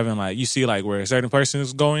and you're having like you see like where a certain person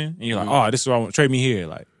is going, and you're like, oh, this is what I want. Trade me here.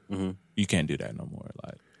 Like you can't do that no more.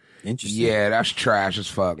 Like Interesting. Yeah, that's trash as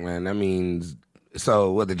fuck, man. That means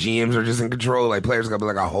so what? The GMs are just in control. Like players gotta be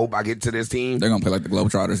like, I hope I get to this team. They're gonna play like the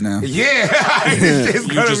Globetrotters now. Yeah, it's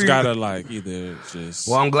you gonna just be- gotta like either just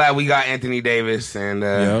Well, I'm glad we got Anthony Davis, and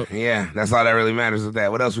Yep. yeah, that's all that really matters with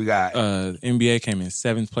that. What else we got? NBA came in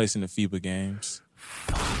 7th place in the FIBA games.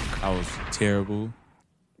 I was terrible.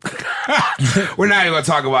 We're not even gonna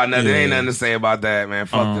talk about nothing. There ain't nothing to say about that, man.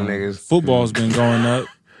 Fuck them niggas. Football's been going up.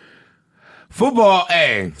 Football,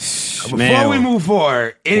 hey. Before Man. we move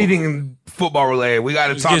forward, anything football related, we got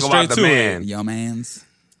to Let's talk get about straight the to man, Yo mans.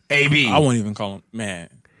 AB. I won't even call him man.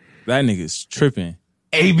 That nigga's tripping.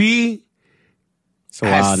 AB It's a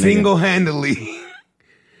has wild nigga. single-handedly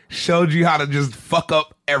showed you how to just fuck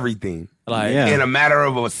up everything Like Yeah. in a matter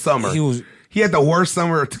of a summer. he was. He had the worst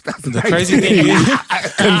summer of The 2019. crazy thing is,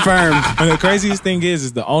 Confirmed. and the craziest thing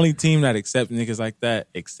is the only team that accepts niggas like that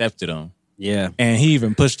accepted him, Yeah. and he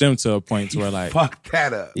even pushed them to a point to where like Fuck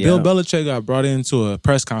that up. Yeah. Bill Belichick got brought into a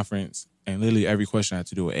press conference, and literally every question had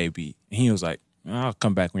to do with AB, and he was like, "I'll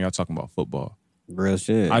come back when y'all talking about football." Real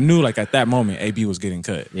shit. I knew like at that moment AB was getting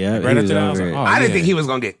cut. Yeah, right he after was that, I was over like, it. "Oh, I didn't yeah." think he was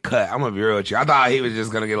gonna get cut. I'm gonna be real with you. I thought he was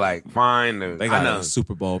just gonna get like fined. They I got know. a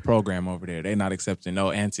Super Bowl program over there. They not accepting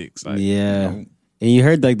no antics. Like, yeah. And you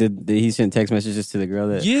heard like the he sent text messages to the girl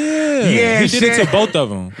that yeah, Yeah, he did it shit. to both of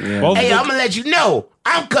them. Yeah. Both Hey, of I'm gonna let you know.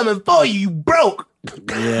 I'm coming for you. You broke.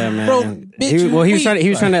 Yeah, man. Bro, bitch, he, you well, he was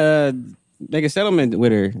weak. trying to make a settlement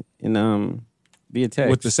with her and via text.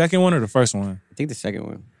 with the second one or the first one. I think the second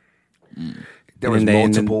one. There And was then they-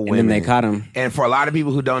 and then- multiple and women. then they caught him. And for a lot of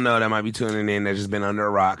people who don't know, that might be tuning in, that's just been under a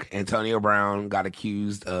rock. Antonio Brown got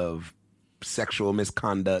accused of sexual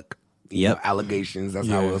misconduct. Yep. Allegations. That's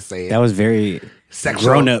how Yeah. we'll say it. That was very Sexual,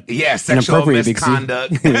 grown up. Yeah, sexual Inappropriate, Big C.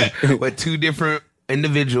 misconduct with two different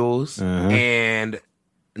individuals, Uh-huh. and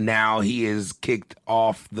now he is kicked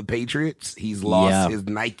off the Patriots. He's lost Yeah. his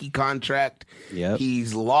Nike contract. Yep.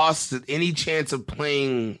 He's lost any chance of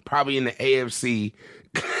playing probably in the AFC.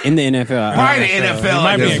 in the NFL. Probably the NFL. He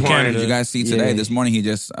might at be this in point. Canada. Did you guys see today? Yeah. This morning he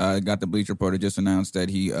just got the Bleacher Report just announced that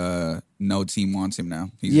he no team wants him now.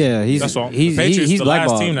 He's, Yeah, he's That's all. he's the Patriots, he's the last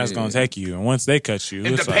blackballed. team that's gonna take you, and once they cut you,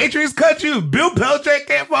 If it's the like, Patriots cut you, Bill Belichick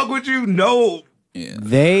can't fuck with you. No. yeah.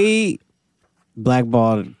 They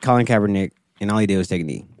blackballed Colin Kaepernick, and all he did was take a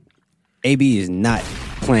knee. AB is not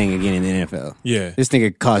playing again in the NFL. Yeah. This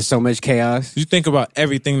nigga caused so much chaos. You think about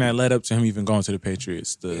everything that led up to him even going to the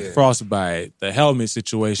Patriots. The frostbite, the helmet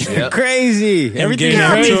situation. Crazy. Him Everything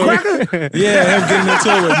getting into happened. it. Yeah, him getting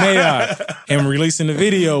into it with Mayock. Him releasing the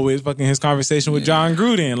video with fucking his conversation with John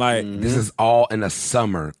Gruden. Like, This is all in the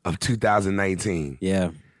summer of 2019.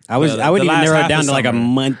 Yeah. I would the even last narrow half it down of to like a summer.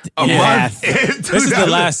 month A and a half. month. this is the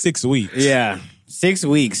last 6 weeks. Yeah. 6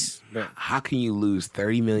 weeks. How can you lose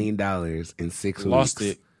 $30 million in 6 weeks? Lost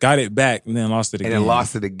it. Got it back and then lost it And again. then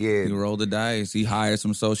lost it He again. rolled the dice. He hired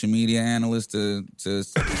some social media analysts to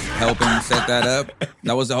help him set that up.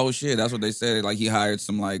 That was the whole shit. That's what they said. Like he hired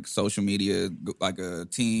some like social media like a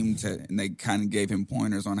team and they kind of gave him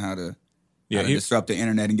pointers on how to disrupt the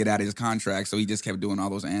internet and get out of his contract. So he just kept doing all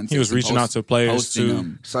those antics. He was and reaching out to players, posting too.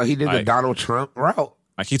 them. So he did the Like- Donald Trump route.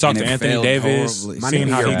 Like he talked And to it Anthony failed Davis, horribly. My seeing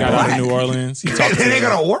nigga, how he you're got out of black. New Orleans. He talked It to ain't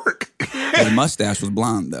gonna work. His mustache was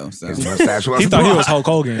blonde though. So His mustache was He thought he blonde. was Hulk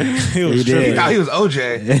Hogan. He was He did. He tripping. thought he was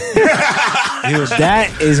OJ.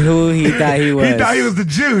 That is who he thought he was. He thought he was the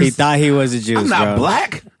Juice. He thought he was a juice, I'm not bro.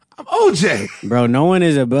 black. I'm OJ. Bro, no one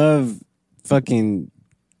is above fucking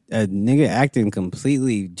a nigga acting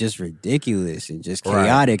completely just ridiculous and just Right.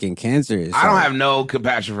 chaotic and cancerous. I don't have no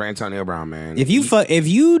compassion for Antonio Brown, man. If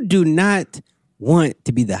you do not want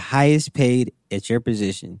to be the highest paid at your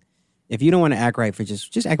position, if you don't want to act right for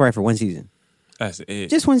just act right for one season. That's it.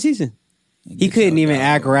 Just one season. He couldn't even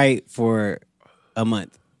act right for a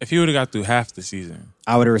month. If he would have got through half the season,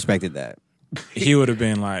 I would have respected that. he would have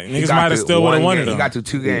been like, He niggas got might have through still would have one wanted game. him He got through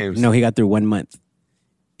 2 games. No, he got through 1 month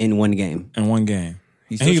in one game. in one game.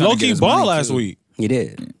 He's And still he trying to low get key his ball money, last too. week. He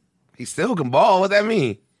did. He still can ball. What that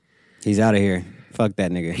mean? He's out of here. Fuck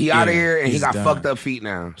that nigga. He out of here and he he's got done. fucked up feet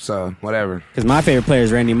now. So whatever. Because my favorite player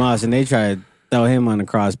is Randy Moss, and they tried to throw him on the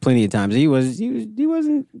cross plenty of times. He wasn't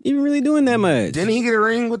even really doing that much. Didn't he get a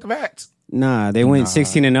ring with the Bats? Nah, they went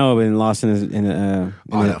 16-0 and lost in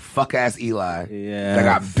Oh, the the fuck ass Eli. Yeah. That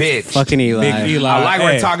got bitched. fucking Eli. Big Eli. I like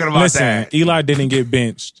we're talking about listen, that. Eli didn't get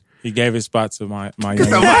benched. He gave his spot to my young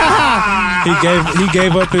The- man. He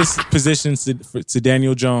gave up his position to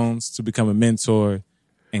Daniel Jones to become a mentor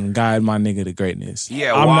and guide my nigga to greatness.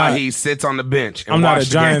 Yeah, I'm while not, he sits on the bench. And I'm not watch a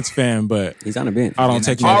the game. Giants fan, but He's on the bench. I don't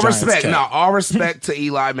take no All Giants respect, cap. no, all respect to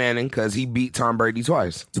Eli Manning because he beat Tom Brady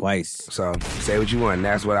twice. Twice. So say what you want.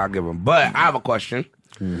 That's what I'll give him. But I have a question.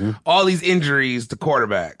 All these injuries to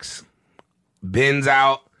quarterbacks. Ben's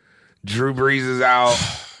out. Drew Brees is out.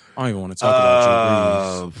 I don't even want to talk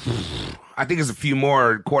about Drew Brees. I think it's a few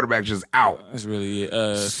more quarterbacks just out. That's really it.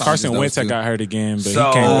 just Carson those Wentz had two. got hurt again, but So-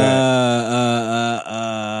 he came back.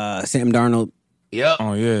 Sam Darnold. Yep.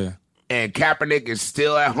 Oh yeah. And Kaepernick is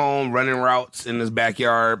still at home running routes in his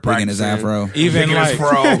backyard. Picking his practicing. afro. Even Picking his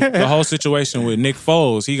like fro. the whole situation with Nick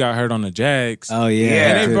Foles, he got hurt on the Jags. Oh yeah.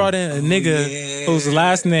 Yeah. And they brought in a nigga whose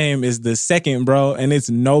last name is the second, bro, and it's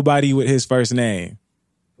nobody with his first name.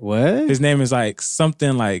 What? His name is like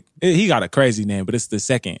something like he got a crazy name, but it's the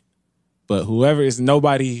second. But whoever is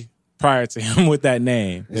nobody prior to him with that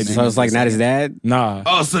name. So it's like not his dad. Nah.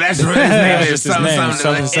 Oh, so that's what his name That's is. just his Something, name.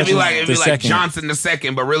 something. Something It'd be like the second. Johnson the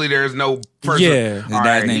second, but really there's no first. Yeah. His All dad's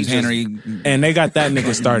right, name's he's just- Henry And they got that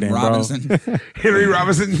nigga starting, bro. Robinson. Henry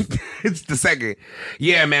Robinson. It's the second.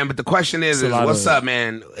 Yeah, man. But the question is a lot what's of- up,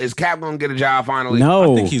 man? Is Cap gonna get a job finally?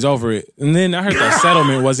 No. I think he's over it. And then I heard that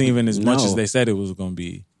settlement wasn't even as much No. as they said it was going to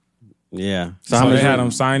be. Yeah. So how they much? had him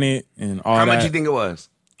sign it and all How that. much you think it was?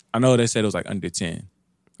 I know they said it was like under 10.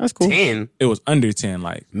 That's cool. 10 It was under 10,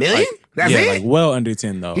 like million? like- That's yeah, it. like well under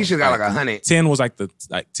 10 though. He should got like 100. 10 was like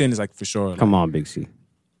 10 is like for sure. Like, Come on, Big C.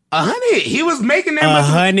 100. He was making that much.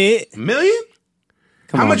 100. Million?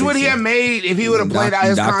 Come How on, much Big would he C. have made if he would have played out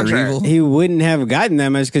his Dr. contract? Evil. He wouldn't have gotten that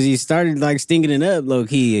much because he started like stinking it up low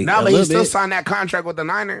key. No, a but he little still bit. signed that contract with the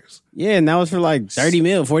Niners. Yeah, and that was for like 30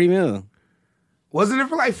 mil, 40 mil. Wasn't it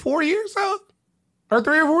for like 4 years though? Or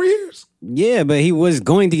 3 or 4 years? Yeah, but he was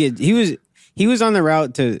going to get he was on the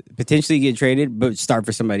route to potentially get traded, but start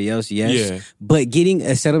for somebody else, yes. Yeah. But getting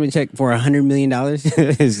a settlement check for $100 million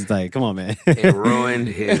is like, come on, man. It ruined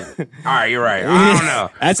his. All right, you're right. I don't know.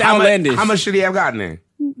 That's How much- outlandish. How much should he have gotten there?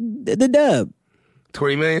 the dub.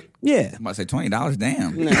 20 million? Yeah. I'm about to say $20.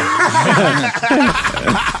 Damn.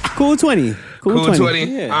 Cool 20. Cool 20.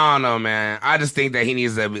 Yeah. I don't know, man. I just think that he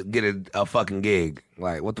needs to get a fucking gig.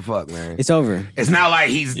 Like, what the fuck, man? It's over. It's not like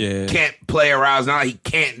he's Yeah. can't play around. It's not like he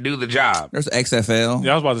can't do the job. There's XFL.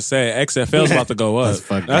 Yeah, I was about to say XFL's about to go up. That's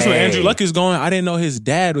fucked That's up. where Hey. Andrew Luck is going. I didn't know his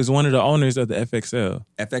dad was one of the owners of the FXL.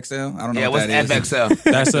 FXL? I don't know Yeah, what what's that is. FXL?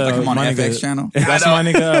 That's Like I'm on my FX nigga, channel. That's I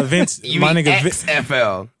my know. nigga Vince. You my mean nigga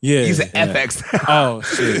XFL? Yeah, You said yeah. FX. Oh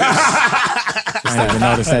shit! I didn't even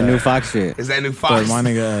notice It's that new Fox shit. Is that new But Fox? my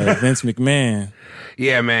nigga Vince McMahon,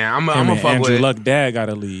 Yeah, man. I'm him gonna and fuck Andrew with Luck dad got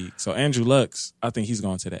a league. So Andrew Luck's, I think he's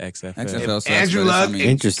going to the XFL. XFL sucks, Andrew but it's- Luck I mean,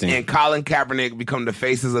 Interesting. and Colin Kaepernick become the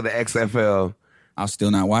faces of the XFL. I'll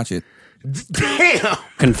still not watch it. Damn.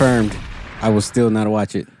 Confirmed. I will still not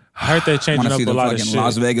watch it. I heard they're I changing want to up see a the lot of fucking shit.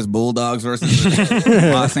 Las Vegas Bulldogs versus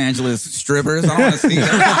Los Angeles strippers. I don't want to see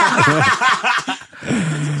that. All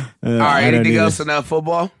right. I don't Anything either. else in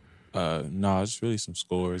football? No, it's really some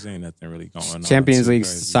scores. Ain't nothing really going on. Champions too League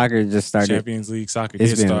crazy. soccer just started. Champions League soccer did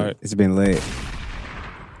It's been start. it's been lit.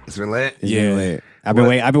 It's been lit. It's Yeah. been lit. I've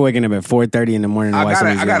been waking up at 4:30 in the morning to I watch some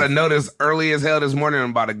of got these a games. notice early as hell this morning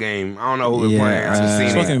about a game. I don't know who was Yeah, playing. I just seen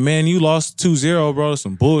it. Fucking man, you lost 2-0, bro.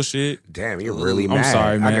 Some bullshit. Damn, you're really I'm mad.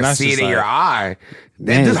 sorry, man. I can That's see it just in your like- eye.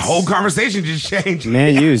 Man, This it's- whole conversation just changed.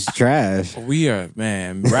 Man, you is trash. We are,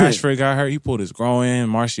 man. Rashford got hurt. He pulled his groin.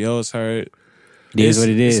 Martial's hurt. It is what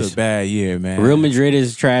it is. It's a bad year, man. Real Madrid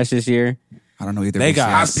is trash this year. I don't know either. They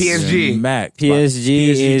got How's PSG? Mac. PSG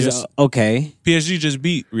is just, okay. PSG just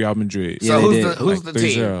beat Real Madrid. Yeah, So they who's did. the Like team?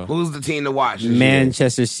 3-0. Who's the team to watch? this year?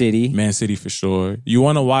 Manchester City. Man City for sure. You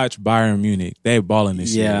want to watch Bayern Munich? They balling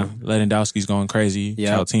this Yeah. year. Lewandowski's going crazy.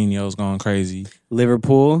 Yep. Coutinho's going crazy.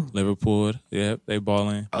 Liverpool. Liverpool, yep, they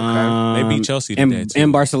balling. Okay. They beat Chelsea today, too.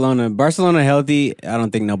 and Barcelona. Barcelona healthy. I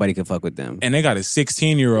don't think nobody could fuck with them. And they got a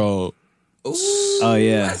 16-year-old. Oh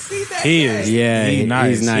yeah, He is. Yeah, he's he's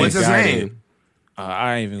nice. nice. What's his got name? it.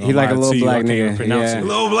 I ain't even gonna He like lie a little to you. black I can't even nigga. pronounce Yeah. it.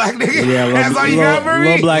 Little black nigga. Yeah, That's all you got for me?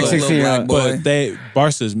 little black Little 16-year-old. black boy.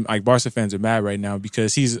 But Barca fans are mad right now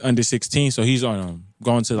because he's under 16, so he's on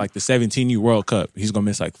going to like the 17U World Cup. He's gonna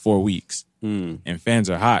miss like 4 weeks, and fans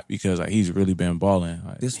are hot because like he's really been balling.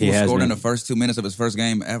 Like, This He fool has scored in been. the first 2 minutes of his first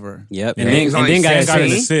game ever. Yep, and and he's then only got got an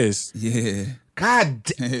 16. assist. Yeah. God.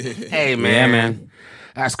 Hey man. Yeah, man.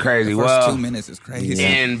 That's crazy. First Well, 2 minutes is crazy.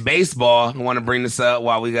 in baseball, I want to bring this up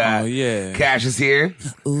while we got Oh yeah, Cash is here.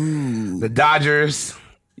 Ooh. The Dodgers.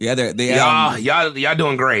 Yeah, they Y'all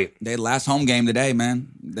doing great. they last home game today, man.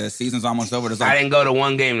 The season's almost over. There's I like, didn't go to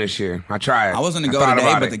one game this year. I tried. I wasn't gonna go thought today,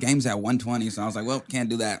 about but it. the game's at 120, so I was like, well, can't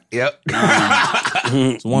do that. Yep.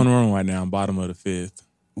 it's 1-1 right now, bottom of the 5th.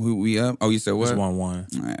 We up? Oh, you said what? It's 1-1.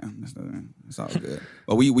 Yeah, it's all good.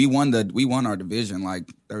 But we won our division like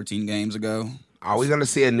 13 games ago. Are we gonna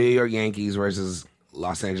see a New York Yankees versus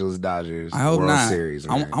Los Angeles Dodgers I hope World not. Series?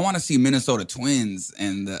 I man? want to see Minnesota Twins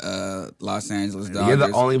and the Los Angeles Dodgers. You're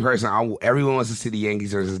the only person. Everyone wants to see the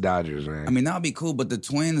Yankees versus Dodgers, man. I mean, that would be cool, but the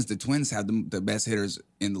Twins have the best hitters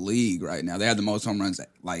in the league right now. They have the most home runs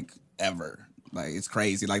like ever. Like it's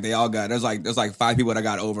crazy. Like they all got there's like 5 people that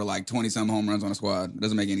got over like 20-some home runs on the squad. It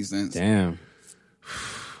doesn't make any sense. Damn.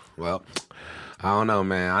 well, I don't know,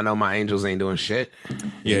 man. I know my Angels ain't doing shit.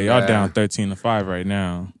 Yeah, y'all down 13-5 right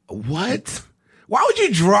now. What? Why would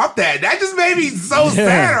you drop that? That just made me so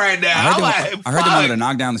sad right now. I heard they wanted to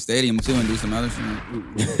knock down the stadium too and do some other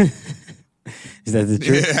shit. Is that the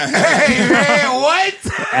truth? Hey man, what?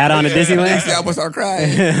 Add on to Disneyland. Help us start crying.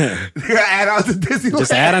 Add on to Disneyland.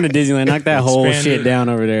 Just add on to Disneyland. Knock that whole Expand shit it. down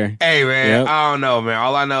over there. Hey man, Yep. I don't know, man.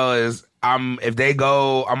 All I know is if they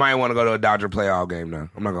go, I might want to go to a Dodger playoff game now.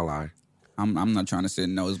 I'm not gonna lie. I'm not trying to sit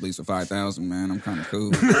in nosebleeds for 5,000, man. I'm kind of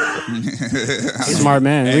cool. Smart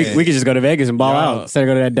man. We could just go to Vegas and ball Y'all- out instead of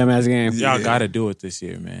go to that dumbass game. Y'all got to do it this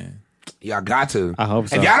year, man. Y'all got to. I hope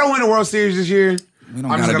so. If y'all don't win the World Series this year, We don't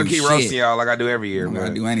I'm just gotta gonna do keep shit. roasting y'all like I do every year, We don't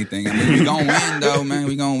gotta man. do anything. I mean, we gonna win though, man.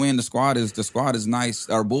 We gonna win. The squad is nice.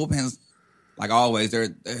 Our bullpens, like always,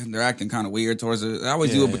 they're acting kind of weird towards the. I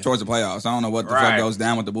always do it towards the playoffs. I don't know what the Right. fuck goes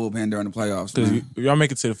down with the bullpen during the playoffs. Because Man. if y'all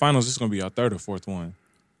make it to the finals, this is gonna be our 3rd or 4th one.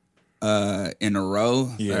 In a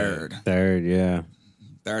row, Yeah. Third, yeah.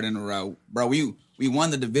 third in a row, bro. We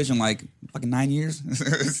won the division like fucking 9 years.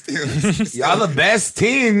 Still. Y'all the best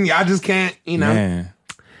team. Y'all just can't, you know. Man,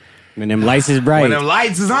 When them lights is bright, When them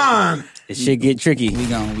lights is on. it shit get tricky. we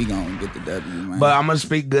gonna get the W, man. But I'm gonna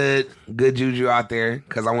speak good juju out there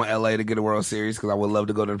because I want LA to get a World Series because I would love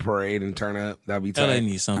to go to the parade and turn up. That'd be LA tight.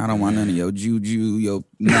 needs something. I don't want none of your juju,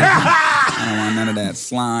 I don't want none of that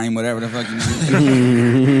slime, whatever the fuck you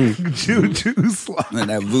do. Juju slide. None of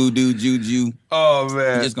that voodoo juju. Oh We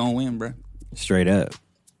man. just gonna win, bro. Straight up.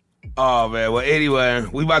 Oh man. Well, anyway,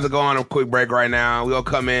 we about to go on a quick break right now. We gonna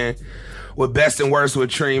come in with best and worst with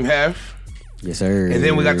Treem Hef, Yes, sir. and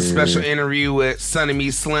then we got the special interview with Sonny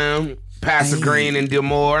Me Slim. Pastor Green and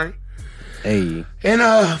Demore. Hey.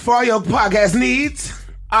 And for all your podcast needs,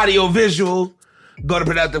 audio, visual, go to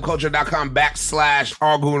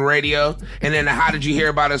productiveculture.com/Argoon Radio. And in the How Did You Hear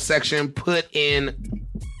About Us section, put in...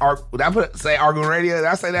 Did I say Argoon Radio? Did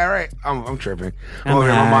I say that right? I'm tripping.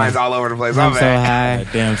 My mind's all over the place. I'm so high.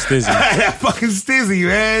 Damn Stizzy. That fucking Stizzy,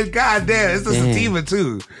 man. God damn. It's the sativa,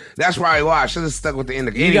 too. That's probably why I should have stuck with the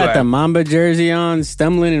indica. You got the Mamba jersey on,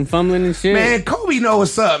 stumbling and fumbling and shit. Man, Kobe know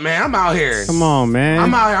what's up, man. I'm out here. Come on, man.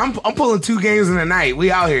 I'm out here. I'm pulling 2 games in the night. We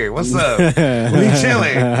out here. What's up? We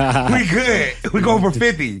chilling. We good. We going for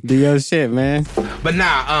 50. Do your shit, man. But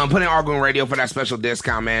nah, put in Argoon Radio for that special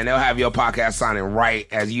discount, man. They'll have your podcast sounding right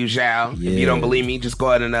as usual. Yeah. If you don't believe me, just go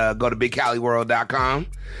ahead and go to BigCaliWorld.com.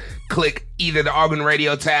 Click either the Argoon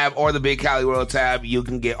Radio tab or the Big Cali World tab. You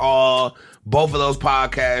can get both of those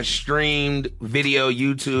podcasts streamed, video,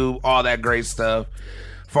 YouTube, all that great stuff.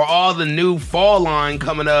 For all the new fall line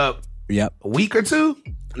coming up, a week or 2?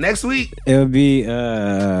 Next week? It'll be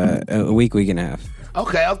a week and a half.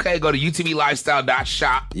 Okay. Go to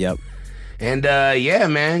utblifestyle.shop. Yep. And yeah,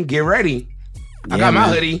 man, get ready. I got my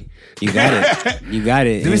hoodie. You got it. You got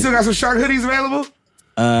it. Do we still got some shark hoodies available?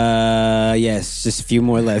 Yes, just a few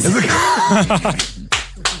more left.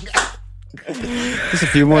 Just a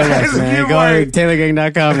few more left, man. Go to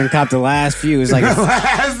TaylorGang.com and cop the last few. It's like the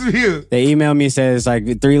last few. They emailed me and said it's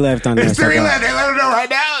like 3 left on There's 3 left. They let them know right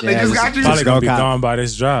now. They just got you. Probably gonna be gone by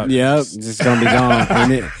this drop. Yep, just gonna be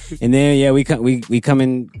gone. and then we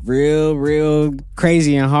coming real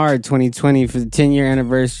crazy and hard 2020 for the 10-year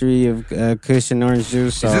anniversary of Kush and Orange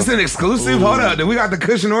Juice. So. Is this an exclusive? Hold up, do we got the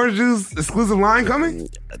Kush and Orange Juice exclusive line coming?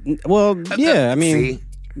 Well, yeah. I mean. See?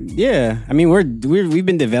 Yeah, I mean we've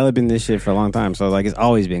been developing this shit for a long time, so like it's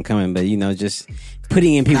always been coming. But just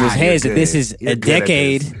putting in people's heads that this is a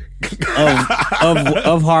decade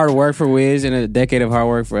of hard work for Wiz and a decade of hard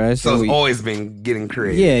work for us. So it's always been getting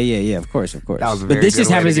creative. Yeah. Of course. That was but this just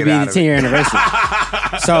happens to be the 10-year anniversary.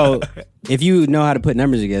 So if you know how to put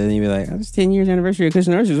numbers together, then you be like, "Oh, it's 10 years anniversary of Kush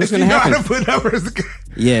and Orange Juice. What's going to happen?" Know how to put numbers together.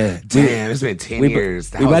 Yeah, damn, it's been 10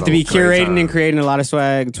 years. We're about to be curating and creating a lot of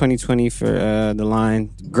swag 2020 for the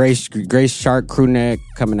line. Grace Shark crew neck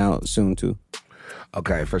coming out soon too.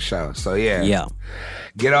 Okay, for sure. So yeah.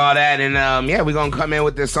 Get all that, and we're gonna come in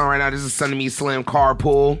with this song right now. This is Sonny Me Slim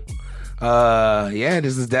Carpool.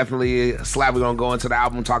 This is definitely a slap. We're gonna go into the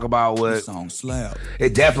album, talk about what this song slap.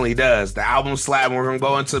 It definitely does. The album slap, and we're gonna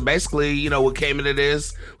go into basically, what came into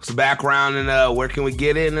this, some background, and where can we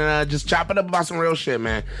get it, and just chop it up about some real shit,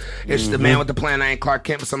 man. It's the man with the plan. I ain't Clark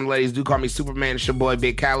Kent, but some of the ladies do call me Superman. It's your boy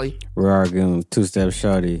Big Cali. We're arguing 2-Step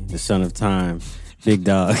Shorty, the son of time. Big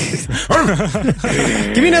dog. Give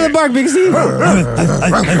me another bark, Big Steve. All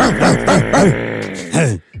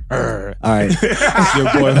right. It's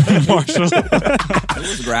your boy Marshall.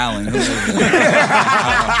 Who's growling? Hey,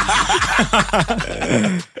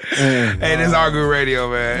 this is Argoon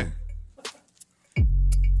Radio, man.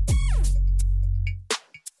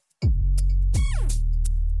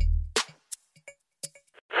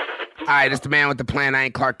 All right, it's the man with the plan. I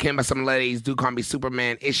ain't Clark Kent, but some ladies do call me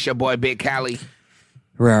Superman. It's your boy Big Cali.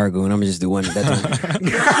 Argoon. I'm gonna just do one at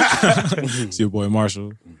that time. It's your boy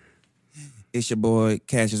Marshall. It's your boy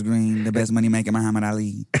Cassius Green, the best money maker, Muhammad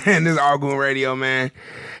Ali. And this is Argoon Radio, man.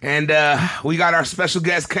 And we got our special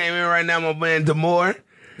guest came in right now, my man Demore.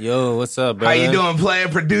 Yo, what's up, bro? How you doing, player,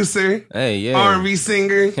 producer? Hey, yeah. R&B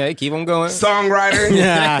singer. Hey, keep on going. Songwriter.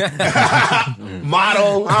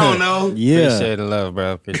 Model. I don't know. Yeah. Appreciate the love,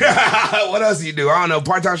 bro. What else you do? I don't know.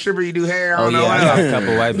 Part-time stripper, you do hair? I don't know. I got a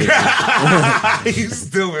couple white bitches. You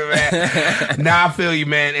stupid, man. Nah, I feel you,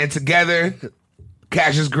 man. And together,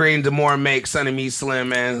 Cassius Green, Demore Make, Sonny Me Slim,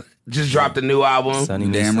 man. Just dropped a new album. Sonny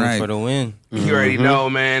Me Damn Slim right. for the win. You already know,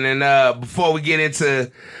 man. And before we get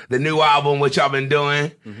into the new album, what y'all been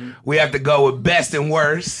doing, we have to go with Best and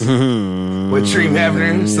Worst with Treem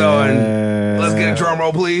Hefner. So let's get a drum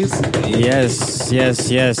roll, please. Yes.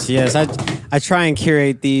 I try and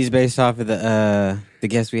curate these based off of the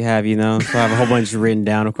guests we have, So I have a whole bunch written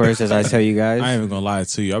down, of course, as I tell you guys. I ain't even gonna lie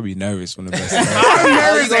to you. I'll be nervous when the best. I'm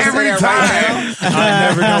nervous every time. I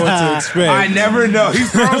never know what to expect. I never know.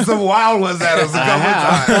 He's thrown some wild ones at us a couple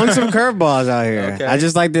I've times. thrown some curveballs out here. Okay. I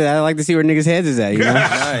like to see where niggas' heads is at,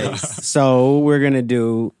 Nice. So we're gonna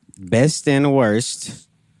do best and worst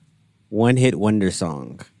one-hit wonder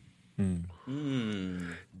song.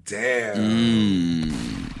 Damn.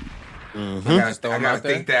 I gotta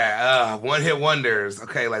think that one-hit wonders.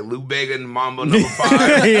 Okay, like Lou Bega and Mambo number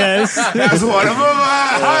 5. Yes. That's one of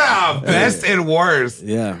them. Best and worst.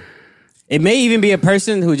 Yeah. It may even be a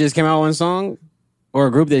person who just came out with one song, Or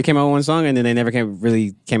a group that came out with one song and then they never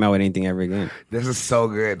really came out with anything ever again. This is so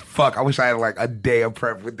good. Fuck, I wish I had like a day of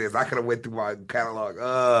prep with this. I could have went through my catalog.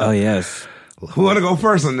 Oh yes. Who want to go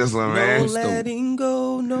first on this one, man? letting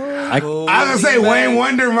go, no. I was gonna say Wayne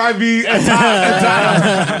Wonder might be a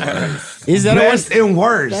top. Is that Best and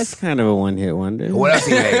worst. That's kind of a one-hit wonder. What else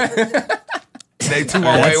he made? They two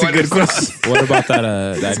more Wayne Wonder songs. What about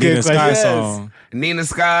that good Nina Sky question. song? Nina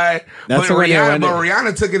Sky. That's But a one-hit wonder.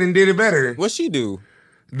 Rihanna took it and did it better. What she do?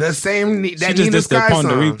 The same She that just Nina did the Sky upon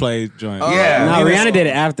song. the replay joint. Yeah. No, Nina- Rihanna did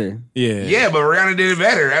it after. Yeah. Yeah, but Rihanna did it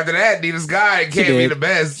better. After that, Nina Sky She can't be did. the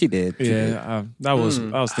best. She did. Yeah. I was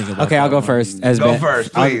thinking about Okay, I'll that go one. first. As Go be-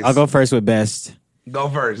 first, please. I'll go first with best. Go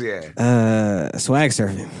first, yeah. Swag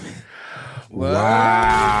surfing.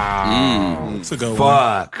 Wow. It's a good one.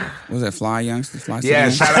 Fuck. What was that Fly Youngsters? Fly Yeah,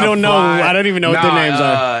 City? shout out I don't know. Fly. I don't even know what their names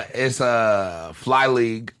are. It's Fly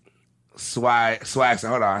League. Swag.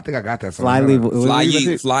 Hold on. I think I got that song. Fly Hold League. on. Fly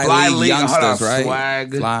Fly League League, hold on, Youngsters, right?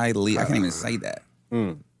 Swag. Fly League. I can't even say that.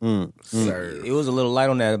 Sir. It was a little light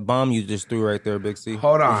on that bomb you just threw right there, Big C.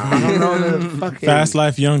 Hold on. I don't know the fucking. Fast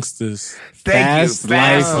Life Youngsters. Thank Fast you.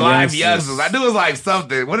 Fast Life Life Youngsters. Youngsters. I knew it was like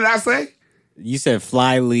something. What did I say? You said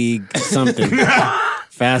Fly League something.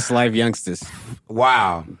 Fast Life Youngsters.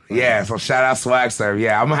 Wow. Yeah. So shout out Swag Surf.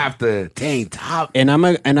 Yeah, I'm gonna have to. Dang, top And I'm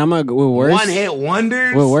a with worse. one hit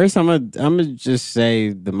wonders. With worse, I'm gonna just say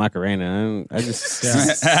the Macarena. I just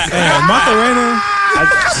Yeah, Macarena.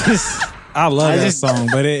 I love that just- song,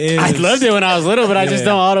 but it is. I loved it when I was little, but I just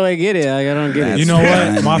don't all the way get it. Like, I don't get it. You know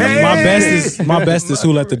what? My Hey! my best is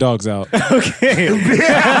Who Let the Dogs Out. Okay.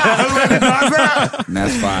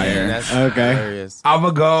 That's fire. That's Okay. hilarious. I'm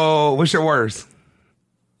gonna go. What's your worst?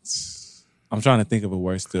 I'm trying to think of a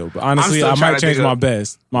worse still, but honestly, still I trying might to change think my of-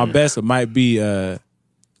 best. My best might be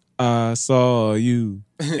I saw you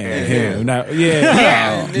and him. Now, yeah,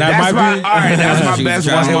 that That's might my, be. all right, that's my Orange best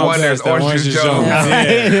Juice one hit Jones. wonders. That Orange Juice Jones.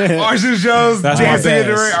 Yeah. Orange Juice Jones. That's my Dancing in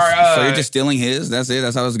the best. Rain. So you're just stealing his? That's it?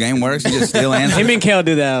 That's how this game works? You just steal answers? Him and Kel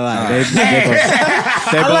do that a lot. They both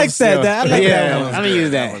I like that. I like that one. I'm gonna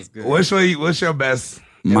use that. What's your best?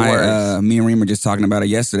 and My worst? me and Reem were just talking about it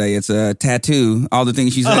yesterday. It's a tattoo. All the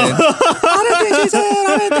things she said. All the things she said.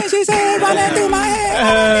 All the things she said. Running through my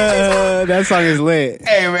head. That song is lit.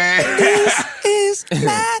 Hey man. Is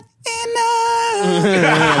not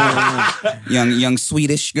enough. young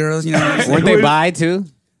Swedish girls, you know. Weren't they bi too?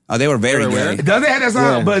 Oh, they were very gay. Does they have that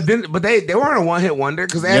song? Yeah. But they weren't a one hit wonder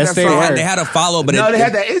because they had Yes, that they song. were. They had a follow, but No, it, they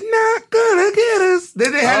had that. It's not gonna get us.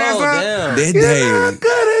 Did they have that Oh, song? damn. Did It's they? not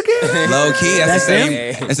gonna get us. Low key, that's the That's same.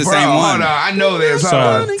 It's the Bro, same hold one. on. I know this. So,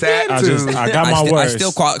 Hold on. Tattoo. I got my I worst.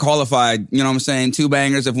 still qualified. You know what I'm saying? Two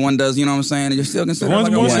bangers. If one does, you know what I'm saying? You're still considered One's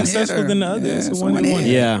like a more one successful hitter. than the other. It's a it's one hit hit. wonder.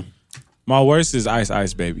 Yeah, My worst is Ice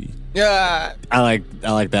Ice Baby. Yeah, I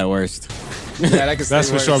like that worst. that could That's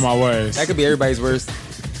stay for sure worse. my worst. That could be everybody's worst.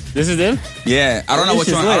 This is them. Yeah, I don't know This which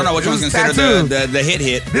is one. lit. I don't know which It one's was considered Tattoo. the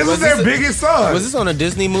hit. This was their biggest song. Was this on a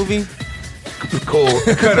Disney movie? cool?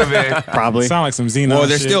 It could have been. Probably. Sound like some Xenon Well,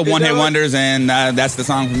 they're shit. still one hit wonders, and that's the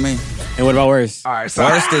song for me. And what about worst? All right. So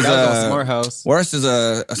Worst is That was on Smart House. worst is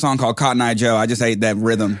a song called Cotton Eye Joe. I just hate that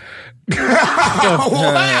rhythm.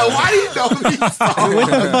 Why do you know these songs? What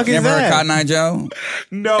the fuck You is ever heard that? Cotton Eye Joe?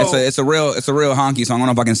 No. It's a real honky song. I don't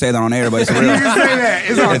know if I can say that on air, but it's a You real. can say that.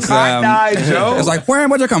 It's on It's, Cotton Eye Joe. It's like, where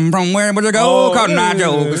would you come from? Where would you go? Cotton Eye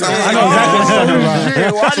Joe. So I know exactly what you're talking about.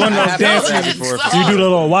 shit. Why do I you have know heard this before. song? You do the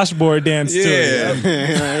little washboard dance too. Yeah. You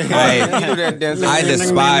do that dance. I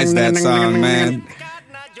despise that song, man.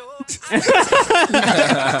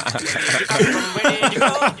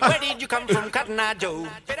 Where did you come from, Cotton Eye Joe?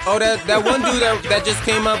 Oh, that one dude that just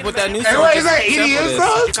came up with that new song. Hey, what is that? Sample EDM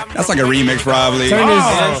this. song? That's like a remix, probably.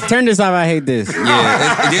 Turn this off. I hate this.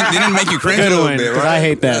 Yeah, it didn't make you cringe a Good little one. bit, 'Cause right? I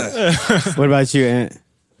hate that. What about you, Ant?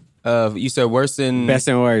 You said worse than Best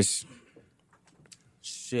and worst.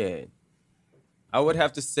 Shit. I would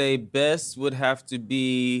have to say best would have to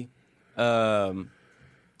be let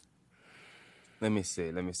me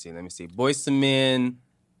see. Boyz II Men.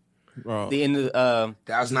 Bro. The end of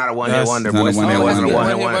That was not a one hit That's wonder. not a Boys. one-hit That wasn't a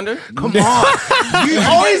wonder. one hit One-hit wonder. wonder? Come on. You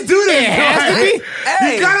always do this. Hey.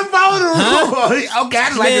 You gotta follow the rule. Okay, I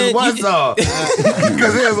just like this Man, one you- song.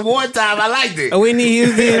 Because there was one time I liked it. Whitney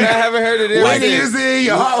Houston. I haven't heard of it. Whitney Houston,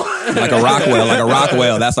 yo. Like a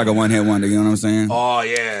Rockwell. That's like a one hit wonder. You know what I'm saying? Oh,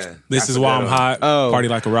 yeah. This That's is a why good I'm one. hot. Oh. Party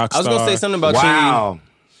like a rock I star. was gonna say something about Wow.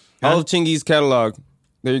 Chingy. All of Chingy's catalog.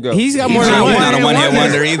 There you go. He's got more He's than not a one hit wonder.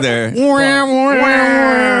 wonder either.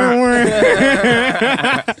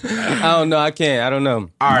 I don't know. I can't. I don't know.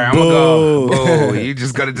 All right, I'm going to go. Boo. You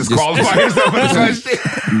just got to disqualify yourself from the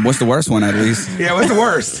question. What's the worst one, at least? Yeah, what's the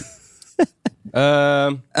worst?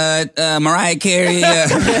 Mariah Carey.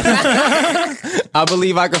 I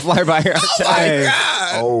believe I can fly by her.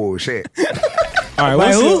 Oh shit. All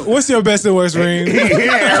right, what's your best and worst ring? Yeah,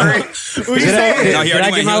 Eric. No, What you he say?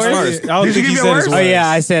 already went. He was first. I don't Did think you he give said yours? his Oh worst. yeah,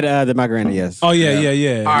 I said the Macarena. Yes. Oh yeah. All right,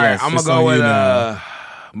 Yes, I'm it's gonna go on with you now.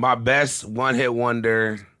 my best one hit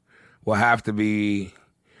wonder will have to be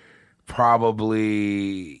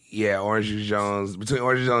probably Orange Juice Jones. Between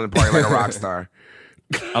Orange Juice Jones and Party Like a Rock Star.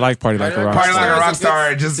 I like Party Like a Rock Party Like a Star. Rock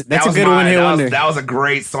Star. Just That's that a was good mine. one-hit That wonder. that was a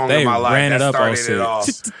great song They in my life. ran it That up on started it all.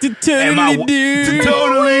 Totally And my do.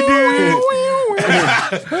 totally do.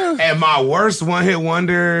 And my worst one hit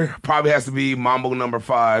wonder probably has to be Mambo Number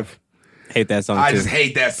 5. Hate that song I too. just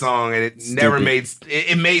hate that song, and it never made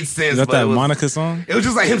it made sense. Is that but that it was, Monica song? It was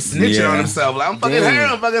just like him snitching Yeah. on himself. Like, I'm fucking her,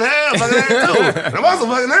 I'm fucking her, I'm fucking her too. And I'm also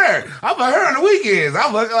fucking her. I fuck her on the weekends. I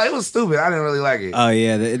fuck like it was stupid. I didn't really like it. Oh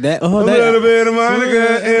yeah, a little bit of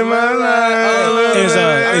Monica in my life.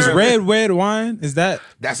 Is Red Wine? Is that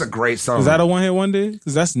That's a great song. a one hit wonder?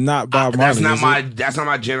 Because that's not Bob Marley. That's not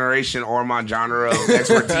my generation or my genre of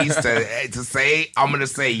expertise to say. I'm gonna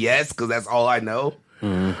say yes because that's all I know.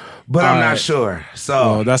 But I'm not sure. So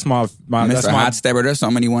Oh, that's my that's Mr. my Hot Stepper. There's so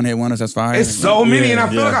many one hit wonders. That's fire. it's so many, Yeah, and I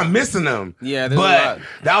feel yeah. like I'm missing them. Yeah, there's a but lot.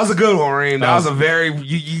 that was a good one, Reem. That was a very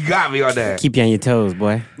you got me on that. Keep you on your toes,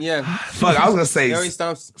 boy. Yeah. Fuck, I was gonna say Harry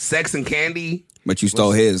Stomps. Sex and Candy. But you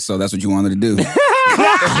stole his, so that's what you wanted to do.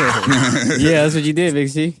 Yeah, that's what you did, Big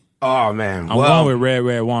C. Oh man, I'm going with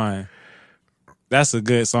Red Wine. That's a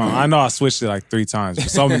good song. I know I switched it like 3 times, but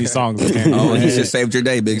so many songs I can't. Oh, he just saved your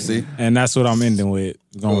day, Big C. And that's what I'm ending with.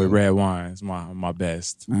 Going with Red Wine. It's my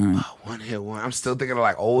best. one hit one. I'm still thinking of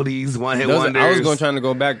like oldies, one hit Those- wonders. I was trying to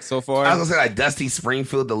go back so far. I was gonna say like Dusty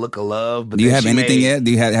Springfield, The Look of Love. But Do you then have she anything made- yet?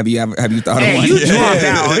 Do you have you thought Hey, of one? you yet? dropped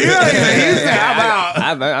out. You said,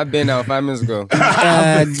 how about I've been out 5 minutes ago.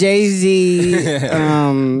 Jay Z.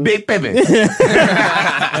 Big Pimpin'?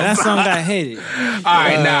 That song got hated. All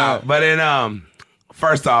right, now, but then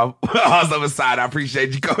first off, also aside, I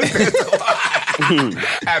appreciate you coming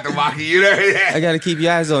after Maki. You know, I gotta keep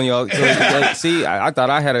your eyes on y'all. So, see, I thought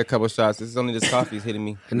I had a couple shots. It's only this coffee's hitting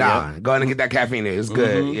me. Nah, go ahead and get that caffeine in. It's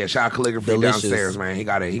good. Yeah, shout out Calligraphy Delicious. downstairs, man. He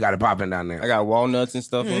got it popping down there. I got walnuts and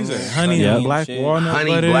stuff. in there. Honey Yeah. and black Shit. walnut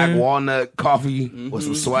Honey, butter. black walnut coffee with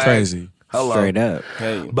some swag. Crazy. Hello. Straight up.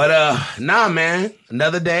 Hey. But nah, man.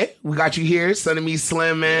 Another day. We got you here, Sonny Me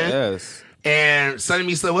Slim, man. Yes. And Sonny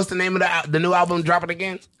Me Slim, what's the name of the new album dropping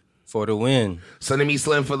again? For the win. Sonny Me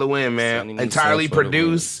Slim for the win, man. Sonny Me Entirely Slim for the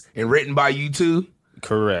produced and written by you two,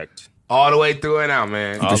 Correct. all the way through and out,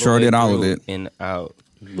 man. All the sure way did all of through it. And out.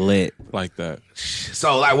 Lit. Like that.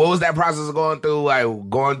 So, like, what was that process of going through? Like,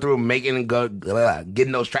 going through making and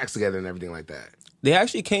getting those tracks together and everything like that. They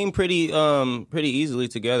actually came pretty easily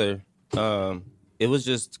together. It was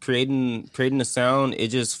just creating the sound. It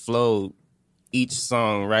just flowed each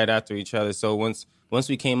song right after each other. So once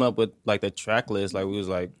we came up with like the track list, like we was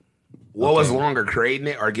like, What was longer, creating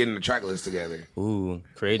it or getting the track list together? ooh,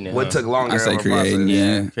 creating it. What huh? took longer? I say of a creating, process?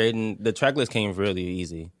 yeah. Creating the track list came really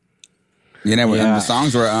easy. Yeah, Yeah. the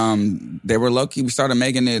songs were they were low key. We started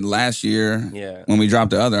making it last year. Yeah. When we dropped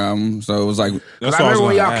the other album, so it was like Because That's I what remember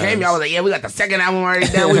when gonna y'all ask. came, y'all was like, yeah, we got the second album already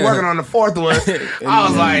done. We working on the fourth one. I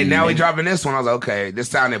was like, now we dropping this one. I was like, okay, this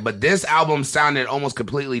sounded, but this album sounded almost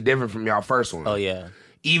completely different from y'all first one. Oh yeah.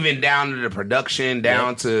 Even down to the production,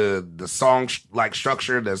 down to the song like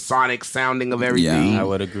structure, the sonic sounding of everything. I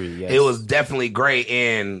would agree. Yes. It was definitely great.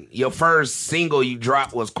 And your first single you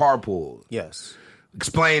dropped was Carpool. Yes.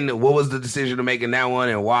 Explain what was the decision to making that one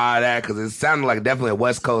and why that? Because it sounded like definitely a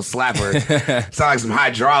West Coast slapper. Sounded like some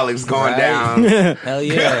hydraulics going Right. down. Hell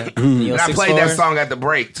yeah. And I played that song at the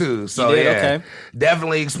break too. So You did? yeah, Okay.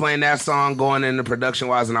 definitely explain that song going into production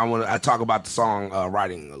wise, and I talk about the song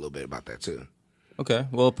writing a little bit about that too. Okay.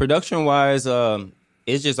 Well, production wise,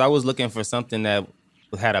 it's just I was looking for something that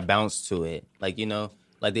had a bounce to it. Like, you know,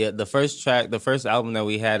 like the first track, the first album that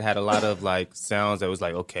we had a lot of like sounds that was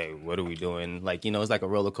like, okay, what are we doing? Like, you know, it's like a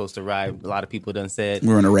roller coaster ride. A lot of people done said,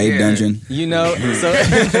 we're in a rave Yeah. dungeon. you know, so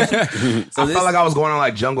I felt like I was going on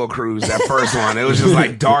like Jungle Cruise that first one. It was just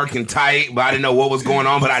like dark and tight, but I didn't know what was going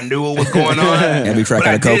on, but I knew what was going on. Every track But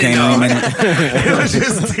I had a didn't cocaine know. ring in it. It was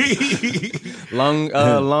just deep.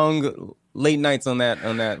 long late nights on that.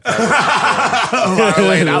 A lot of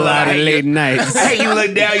late, A lot of late nights. Hey, you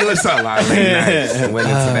look down, you look so a lot of late nights. Went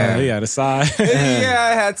into that. Yeah, the side. Yeah,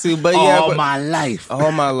 I had to, but yeah, All but- my life.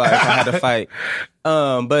 all my life I had to fight.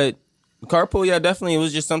 But Carpool, yeah, definitely. It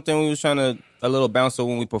was just something we was trying to a little bounce. So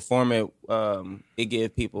when we perform it, it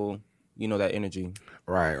gave people, you know, that energy.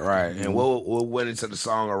 Right. And what went into the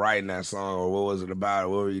song or writing that song, or what was it about?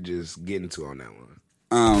 What were you just getting to on that one?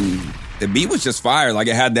 The beat was just fire. Like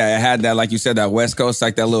it had that, like you said, that West Coast,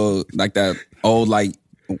 like that little, like that old, like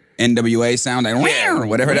NWA sound, like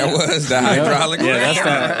whatever that was, the hydraulic.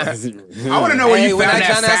 Yeah, that's that. I want to know where you when found I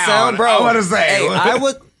that found sound, bro. I want to say. Hey,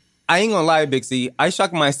 I ain't gonna lie, Big C. I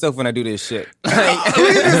shock myself when I do this shit.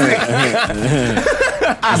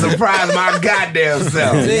 I surprised my goddamn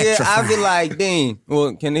self. Nigga, I be like, dang.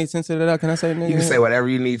 Well, can they censor that out? Can I say nigga? You can say whatever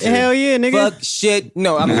you need to. Hell yeah, nigga. Fuck shit.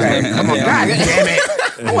 No, I'm just Okay. playing. Come on, God damn it.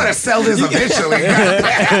 I want to sell this eventually.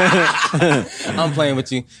 I'm playing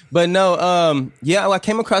with you. But no, yeah, I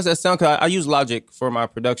came across that sound because I use Logic for my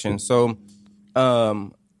production. So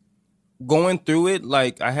going through it,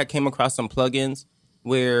 like I had came across some plugins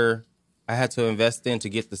where I had to invest in to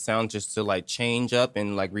get the sound just to like change up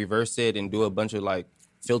and like reverse it and do a bunch of like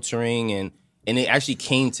filtering and it actually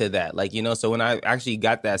came to that. Like, you know, so when I actually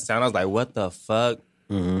got that sound, I was like, what the fuck?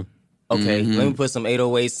 Mm-hmm. Okay, let me put some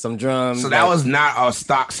 808s, some drums. So that was not a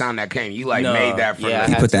stock sound that came. You like made that from yeah,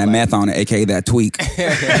 the... He put that meth on it, aka that tweak.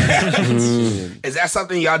 Is that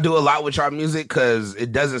something y'all do a lot with y'all music? Because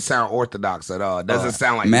it doesn't sound orthodox at all. It doesn't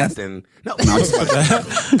sound like meth? nothing. No,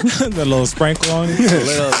 The little sprinkle on it.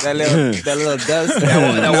 that little dust.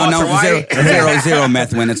 Walter White. Zero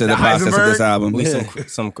meth went into the process of this Heisenberg? album. We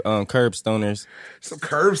some curb stoners. Some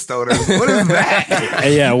curb stoners. What is that?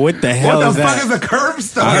 Hey, yeah, what the hell What is the fuck that? is a curb I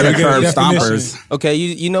stoner? heard a curb definition. stompers. Okay,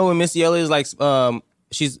 you know when Missy Elliott is like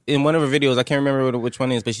she's in one of her videos, I can't remember which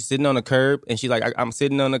one it is, but she's sitting on a curb and she's like, I'm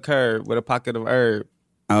sitting on the curb with a pocket of herb.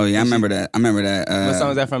 Oh yeah, I remember that. What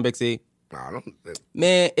song is that from, Big C?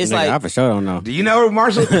 Man, it's Nigga, I like for sure don't know. Do you know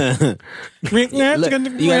Marshall? you gotta look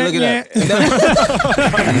it up.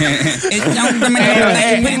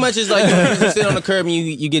 Pretty much it's like you sit on the curb and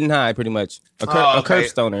you getting high, pretty much. A curb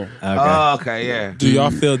stoner. Oh, okay, yeah. Do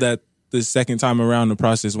y'all feel that the second time around the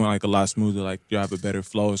process went like a lot smoother? Like you have a better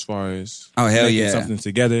flow as far as Oh, hell making yeah. something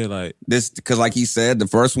together. Like This because like he said, the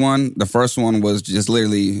first one was just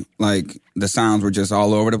literally like the sounds were just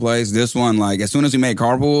all over the place. This one, like as soon as we made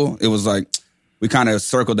Carpool, it was like we kind of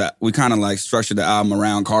circled that. We kind of like structured the album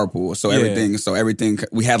around Carpool. So everything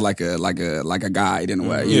we had like a guide in a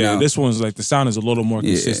way. You know? this one's like the sound is a little more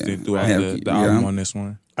consistent throughout the album on this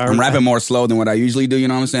one. I'm rapping more slow than what I usually do. You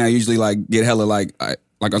know what I'm saying? I usually like get hella like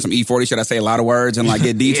on some E40 shit. I say a lot of words and like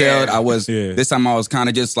get detailed. This time I was kind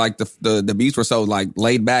of just like the beats were so like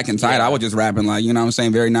laid back and tight. I was just rapping like, you know what I'm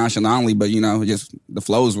saying, very nonchalantly, but you know, just the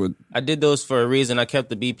flows were. I did those for a reason. I kept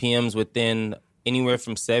the BPMs within anywhere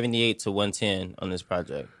from 78 to 110 on this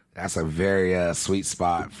project. That's a very sweet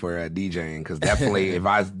spot for DJing because definitely if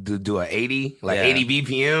I do an 80, like 80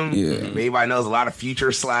 BPM, if anybody knows a lot of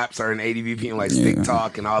future slaps are in 80 BPM, like Stick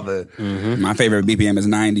Talk and all the... My favorite BPM is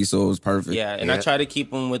 90, so it was perfect. Yeah, and I try to keep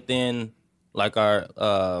them within like our,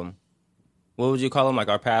 what would you call them? Like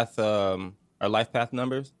our path, our life path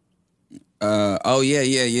numbers? Yeah.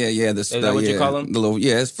 Is that what you call them? The little,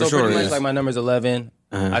 it's for So sure. pretty much is. like my number's 11.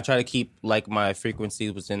 I try to keep like my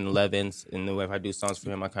frequencies within 11s, and the way if I do songs for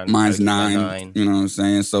him, I kind of Mine's 9. You know what I'm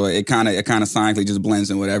saying? So it kind of sonically just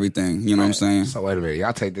blends in with everything. You know what I'm saying? So wait a minute,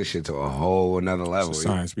 y'all take this shit to a whole another level. It's a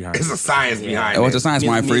science behind It's it. a science behind What's it. the science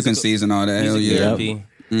behind Musical- frequencies and all that? Hell music yeah. therapy.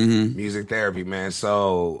 Music therapy, man.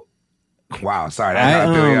 So, wow, sorry, that's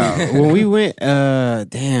how I feel, y'all. When we went,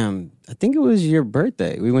 damn, I think it was your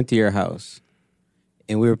birthday. We went to your house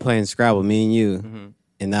and we were playing Scrabble, me and you.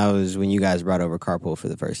 And that was when you guys brought over Carpool for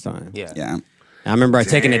the first time. Yeah. I remember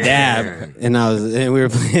taking a dab and we were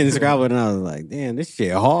playing Scrabble and I was like, damn, this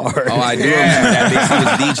shit hard. Oh, I do remember that.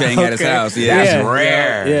 He was DJing at his house. Yeah. That's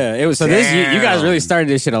rare. Yeah, it was. So this you guys really started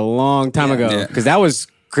this shit a long time ago Yeah. because that was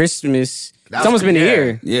Christmas. That's- It's almost been a yeah.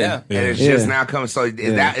 year. Yeah. And it's just now coming. So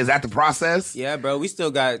is that the process? Yeah, bro. We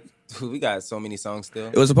still got so many songs still.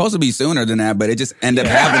 It was supposed to be sooner than that, but it just ended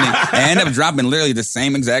up happening. It ended up dropping literally the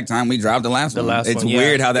same exact time we dropped the last one. It's one.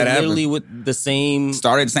 weird how that happened. Literally with the same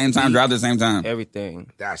Started at the same time, dropped at the same time. everything.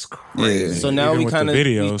 That's crazy. Yeah. So now Even we with the kind of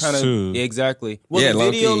videos, too. exactly. Well, Yeah, the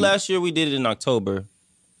video low-key. last year we did it in October.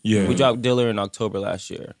 Yeah. We dropped Diller in October last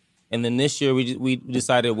year, and then this year we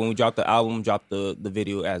decided when we dropped the album, drop the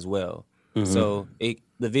video as well. So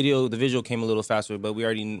the visual came a little faster, but we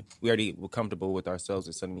already were comfortable with ourselves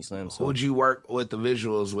at Sunny Slim. So Who'd you work with the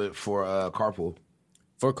visuals with for Carpool?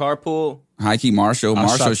 for Carpool, High Key Marshall.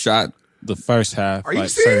 Marshall shot. the first half, Are you like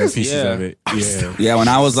certain serious? pieces Yeah. of it. Yeah. Yeah, when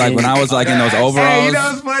I was like in those overalls. Hey, you know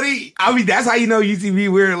what's funny? I mean, that's how you know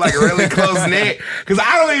UTV we're like really close knit. Because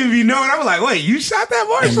I don't even be knowing. I'm like, wait, you shot that And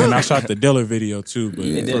Marshall? then I shot the Diller video too, but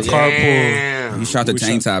did, for yeah. Carpool, Damn. You shot the We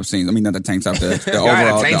tank top scenes. I mean, not the tank top. The had a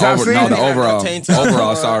overall. tank top scene? The overall. Tank top.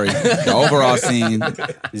 Overall. Sorry, the overall scene. it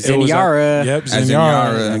was Zanyara. Yep, As Zanyara,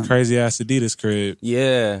 Zanyara. that crazy ass Adidas crib.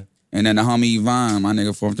 yeah. And then the homie Yvonne, my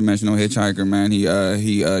nigga, fourth dimensional hitchhiker, man,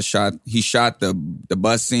 he shot the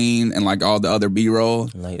bus scene and like all the other B-roll,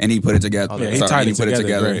 and he put it together. Yeah, he tied it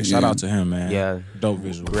together. Great. Shout out to him, man. Yeah. Dope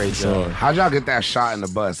visual. Great Sure. job. How'd y'all get that shot in the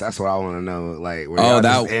bus? That's what I want to know. Like, were Oh, y'all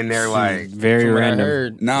that- just in there like, Very From what I random.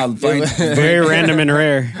 heard. Nah, Very random and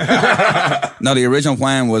rare. No, the original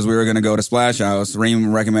plan was we were going to go to Splash House.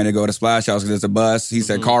 Reem recommended go to Splash House because it's a bus. He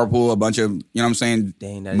said carpool, a bunch of, you know what I'm saying,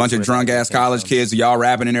 Dang, that a bunch is of where drunk that ass came college from. kids. Y'all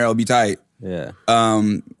rapping in there, it'll be tight. Yeah.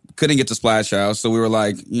 Couldn't get to Splash House, so we were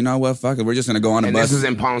like, you know what, fuck it, we're just going to go on a and bus. this is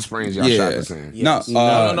in Palm Springs. Y'all shot this in. No,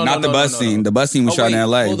 No, not the bus scene. The bus scene was shot in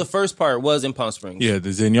L.A. Well, the first part was in Palm Springs. Yeah, the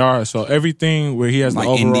Zinjar. So everything where he has like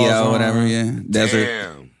the overalls India or on, whatever, yeah. Desert.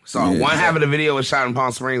 Damn. So one half of the video was shot in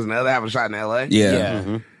Palm Springs and the other half was shot in LA?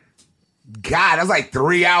 Yeah. God, that's like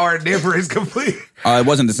 3 hour difference complete. It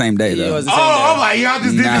wasn't the same day, It though. was the Oh, same day. I'm like, y'all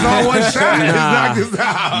just did this all one shot. Just knocked this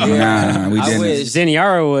out. Nah, we I didn't. wish.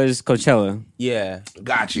 Zeniara was Coachella. Yeah.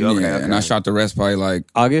 Got you. Okay, Yeah, okay. and I shot the rest probably like,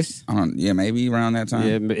 August? maybe around that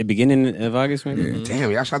time. Yeah, beginning of August maybe?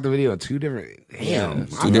 Damn, y'all shot the video in two different. Damn.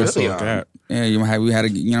 Two I different- feel y'all. that. Yeah, we had to,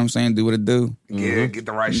 you know what I'm saying, do what it do. Get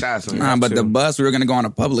the right shots. on Nah, y'all, but too. the bus, we were gonna go on a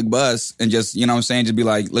public bus and just, you know what I'm saying, just be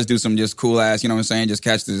like, let's do some just cool ass, you know what I'm saying, just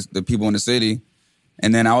catch the people in the city.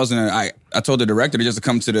 And then I told the director to just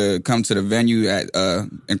come to the venue at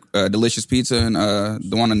Delicious Pizza and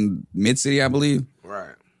the one in Mid City, I believe.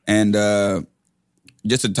 Right. And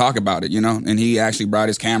just to talk about it, you know. And he actually brought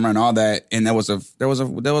his camera and all that. And there was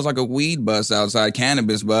like a weed bus outside,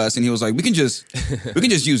 cannabis bus, and he was like, we can just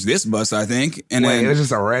use this bus, I think. And Wait, then it was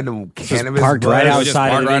just a random cannabis parked bus? right it was just outside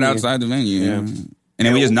of parked the right venue. outside the venue. Yeah. And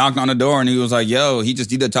then we just knocked on the door, and he was like, "Yo," he just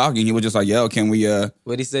did the talking. He was just like, "Yo, can we?"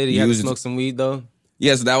 What he said? He had to Use- smoke some weed though.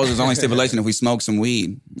 Yeah, so that was his only stipulation. If we smoked some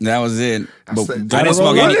weed, that was it. But I didn't Well,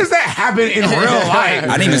 smoke when any. does that happen in real life?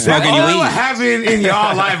 I didn't even smoke That any only weed. happen in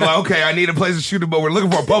y'all life. Like, okay, I need a place to shoot it, but we're looking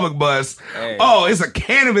for a public bus. Oh, it's a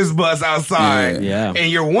cannabis bus outside. Yeah.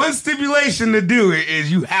 And your one stipulation to do it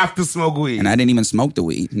is you have to smoke weed. And I didn't even smoke the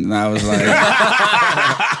weed. And I was like,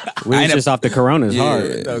 We was ended just off the Coronas hard.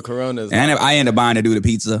 yeah. No, Coronas. And I ended up buying to do the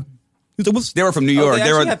pizza. They were from New Oh, York. they They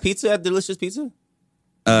actually were, had pizza at Delicious Pizza?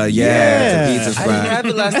 yeah, it's a pizza I didn't spot. have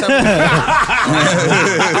it last time.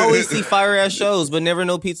 I always see fire ass shows, but never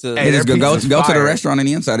no pizza. Hey, Just their go pizza's to the fire. restaurant on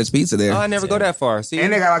the inside. It's pizza there. Oh, I never go that far. See,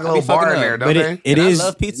 And they got like a I be little bar fucking in there, up. don't But they? it And I is.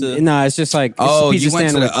 love pizza. No, it's just like it's Oh, a pizza you went to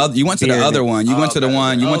stand the with other. You went to the beer in other it. one. You went to the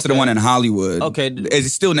one. You went to the Okay. one in Hollywood. Okay.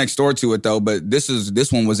 It's still next door to it though. But this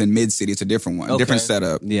one was in Mid City. It's a different one, different Okay.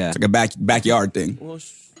 setup. Yeah. it's like a backyard thing. Well,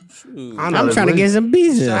 shoot. I don't know I'm this trying to list. get some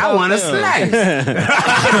pizza. I want a slice.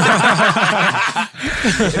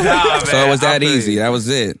 Nah, So man, it was I that feel easy. you. That was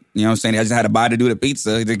it. You know what I'm saying? I just had to buy to do the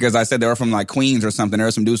pizza because I said they were from like Queens or something. There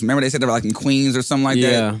were some dudes. Remember they said they were like in Queens or something like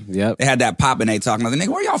Yeah. that? Yep. They had that pop and they talking. I was like,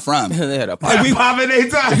 nigga, where y'all from? They had a Like, we popping they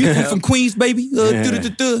time. You from Queens, baby? He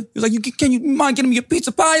was like, can you mind getting me a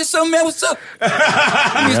pizza pie or something, man? What's up? Give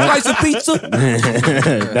me a slice of pizza.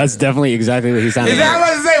 That's definitely exactly what he sounded Is that like.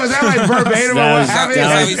 what I say? Was that like verbatim or That what was, happened?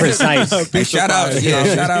 that was precise. Hey, shout out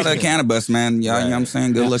to Cannabis, man. Y'all, you know what I'm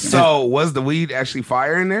saying? Good looking. So was the weed actually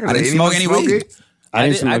fire in there? I didn't Did smoke anyone any weed. it? I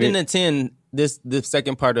didn't smoke I it. didn't attend the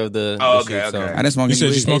second part of the. Oh, the okay, shoot, so. okay. I didn't smoke You any said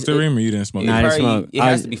you weed. smoked the rim or you didn't smoke Nah, I it? didn't Probably- smoke. it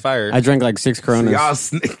has to be fired. I drank like 6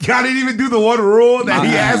 Coronas. Y'all didn't even do the one rule that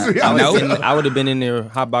he asked me. I would have been in there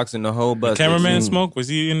hotboxing the whole bus. Cameraman smoke? Was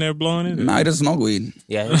he in there blowing it? No, I didn't smoke weed.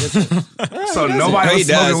 Yeah, he just- So No, nobody he was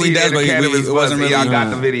does, smoking he weed does, in but the he- cannabis it wasn't bus. really- Y'all got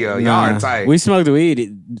the video. Y'all Nah. are tight. We smoked the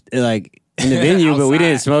weed like in the venue, but we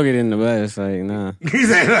didn't smoke it in the bus. Like, nah. He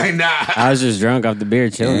said like, nah. I was just drunk off the beer,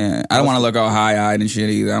 chilling. Yeah, I don't want to look all high-eyed and shit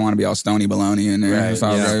either. I don't want to be all stony baloney in there. Right, It's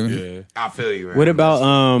all yeah. good. Yeah. I feel you, man. What about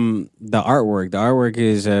the artwork? The artwork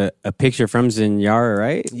is a picture from Zanyara,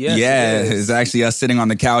 right? Yes, Yeah, it is. it's actually us sitting on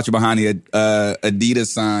the couch behind the Adidas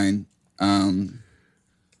sign.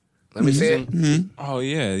 Let me see it. Oh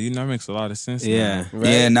yeah, that makes a lot of sense. Yeah. now.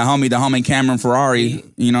 Yeah, and the homie Cameron Ferrari.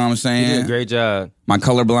 You know what I'm He saying? did a great job. My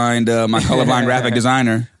colorblind graphic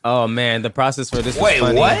designer. Oh man, the process for this. Was Wait,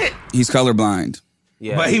 funny. what? He's colorblind.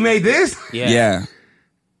 Yeah, But he made this? Yeah.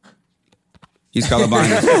 He's colorblind.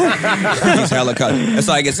 He's hella color. It's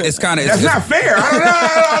like it's kind of. That's not fair.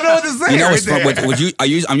 I don't know what to say. You know, right it's fun,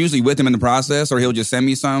 there. I'm usually with him in the process, or he'll just send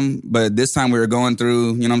me some. But this time we were going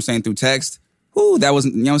through, you know what I'm saying, through text. Ooh, that was,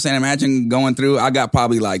 you know what I'm saying? Imagine going through. I got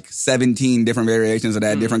probably like 17 different variations of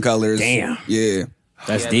that, different colors. Damn. Yeah.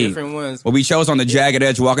 That's yeah, deep. different ones. Well, we chose on the jagged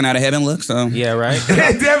edge, walking out of heaven look. So Yeah, right.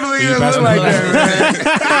 It definitely doesn't pass look me like that,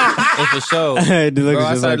 man. It's for sure. It looks Bro, I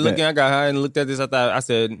just started like looking. that. I got high and looked at this. I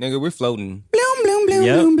said, nigga, we're floating. bloom, bloom, bloom,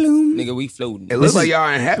 Yep. bloom, bloom. Nigga, we floating. It looks like y'all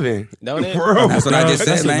in heaven. Don't it? Bro. That's what I just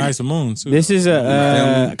That's said, a man. nice moon too. This is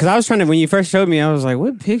because I was trying to, when you first showed me, I was like,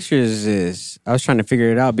 what picture is this? I was trying to figure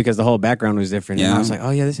it out because the whole background was different. And Yeah. I was like,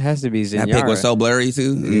 oh yeah, this has to be Zinyara. That pic was so blurry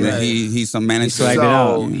too. He's some managed He swagged to. it So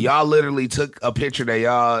out. y'all literally took a picture that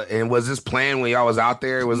y'all, and was this planned when y'all was out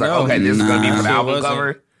there? It was like, No. okay, this is gonna be for the Nah. album It wasn't.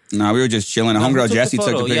 cover. Nah, we were just chilling. No, who Homegirl took Jesse the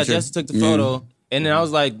took the photo? picture. Yeah, Jesse took the photo. And then I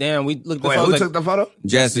was like, damn, we looked at the Wait, photo. who like, took the photo?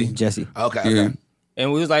 Jesse. Jesse. Okay, Yeah. okay.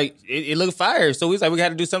 And we was like, it looked fire. So we was like, we had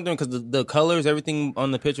to do something because the colors, everything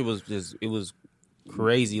on the picture was just, it was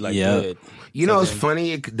crazy, like Yeah. good. You know, it's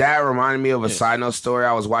funny. That reminded me of a side note story.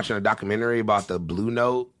 I was watching a documentary about the Blue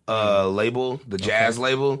Note label, the jazz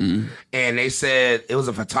label, and they said it was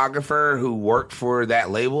a photographer who worked for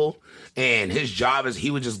that label. And his job is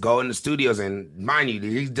he would just go in the studios, and mind you,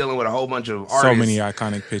 he's dealing with a whole bunch of artists. So many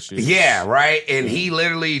iconic pictures. Yeah, right. And he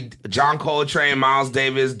literally, John Coltrane, Miles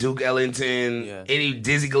Davis, Duke Ellington, any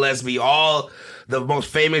Dizzy Gillespie, all the most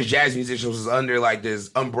famous jazz musicians was under like this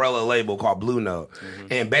umbrella label called Blue Note.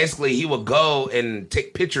 And basically he would go and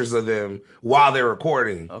take pictures of them while they're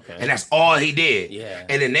recording. Okay. And that's all he did. Yeah.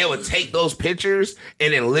 And then they would take those pictures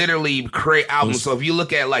and then literally create albums. So if you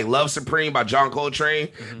look at like Love Supreme by John Coltrane,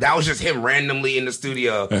 that was just him randomly in the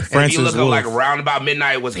studio. And if Francis you look at Wolf. like Around About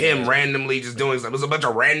Midnight, it was him randomly just doing something. It was a bunch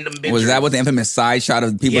of random pictures. Was that what the infamous side shot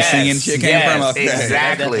of people singing shit came from? Okay.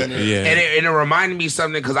 Exactly. Definitely. Yeah. And it reminded me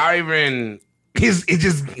something because I even it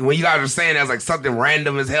just when you guys were saying that was like something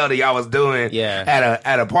random as hell that y'all was doing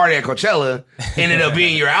at a party at Coachella ended up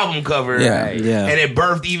being your album cover. Yeah. Yeah. And it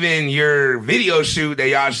birthed even your video shoot that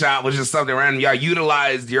y'all shot was just something random. Y'all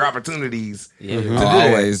utilized your opportunities. Yeah. to do Oh, that.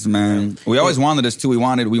 always, man. We always wanted this too. We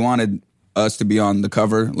wanted us to be on the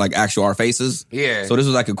cover, like actual our faces. Yeah. So this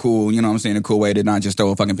was like a cool, you know what I'm saying, a cool way to not just throw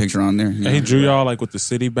a fucking picture on there. you And know? he drew y'all like with the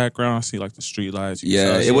city background. I see like the street lights.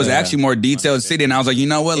 Yeah, it was actually more detailed city, and I was like, you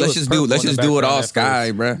know what? Let's was just do purple in the it background all at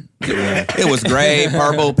sky, bruh. It was gray,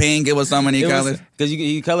 purple, pink. It was so many colors. Because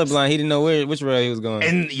you colorblind, he didn't know which way he was going.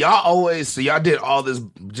 And y'all always, so y'all did all this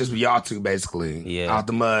just with y'all two basically. Yeah. Out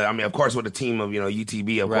the mud. I mean, of course, with a team of,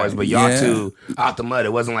 UTB, of Right. course, but y'all Yeah. two out the mud.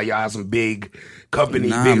 It wasn't like y'all had some big company,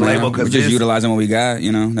 Nah, big man. label. We're Because just utilizing what we got.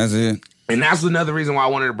 You know, that's it. and that's another reason why I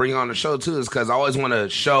wanted to bring you on the show too, is because I always want to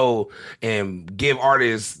show and give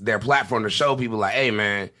artists their platform to show people like, hey,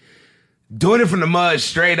 man, doing it from the mud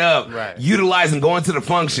straight up, Right. utilizing going to the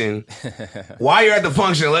function. While you're at the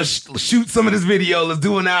function, let's shoot some of this video. Let's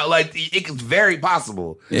do it out. Like, it's very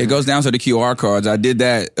possible. Yeah, it goes down to the QR cards. I did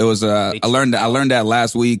that. It was I learned that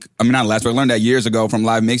last week. I mean, not last week. I learned that years ago from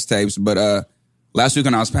live mixtapes. But last week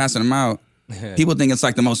when I was passing them out, people think it's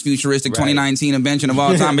like the most futuristic 2019 invention of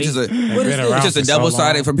all time. It's just it's just a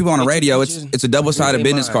double-sided for people on the radio. It's a double-sided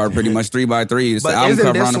business card, pretty much 3x3. It's the But album isn't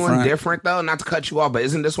cover on this the one front. different though? Not to cut you off, but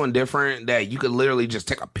isn't this one different that you could literally just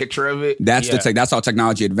take a picture of it? That's that's how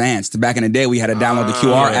technology advanced. Back in the day, we had to download the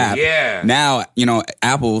QR app. yeah. Now,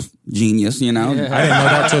 Apple's genius. You know, I didn't know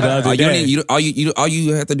that till the other day. all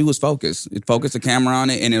you have to do is focus. Focus the camera on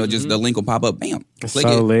it, and it'll just the link will pop up. Bam, click So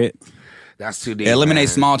it. lit. That's too deep. It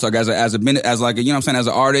eliminates man. small talk as like you know what I'm saying, as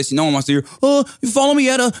an artist. No one wants to hear, oh, you follow me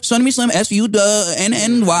at a Sonny Me Slim SU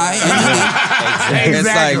NNY.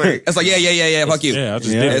 Exactly. It's like yeah, fuck you. Yeah, I just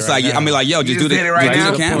did it It's right like now. I mean, like yo, just just do did the it right just do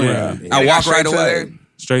now? the camera. Yeah. I They walk got right straight to away. there?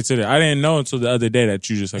 Straight to there. I didn't know until the other day that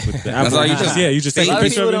you just like with the Apple. all you just- you just take a a lot of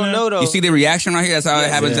picture people of it don't now? know though. You see the reaction right here? That's how it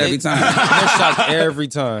happens every time. They're shocked every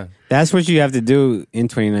time. That's what you have to do in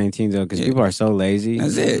 2019 though, because people are so lazy.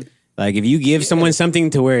 That's it. Like if you give someone something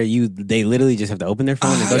to where they literally just have to open their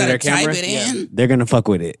phone and go to their camera, Type it in. they're gonna fuck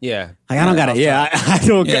with it. Yeah. Like I don't gotta. Yeah, I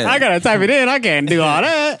don't. Yeah. I gotta type it in. I can't do all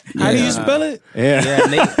that. How do you spell it? Yeah. Yeah,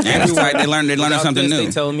 and And it's like they learned without something this, new.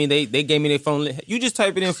 They told me they gave me their phone. You just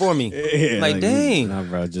type it in for me. Yeah, like, dang. Nah,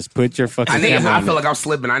 bro. Just put your fucking. I camera on feel it. like I'm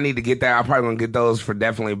slipping. I need to get that. I'm probably gonna get those for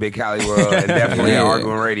definitely Big Cali World and definitely Yeah.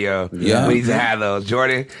 Arguing Radio. Yeah. We need to have those.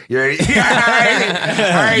 Jordan, you ready? All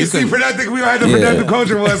right. You See, can- productive. We don't have the productive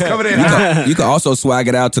culture was coming in. You can also swag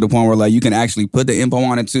it out to the point where like you can actually put the info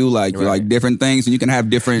on it too, like different things, and you can have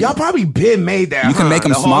different. Y'all probably been made that. You can make them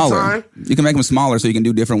the whole smaller. time? You can make them smaller so you can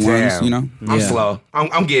do different ones. Damn. You know. I'm Yeah. slow.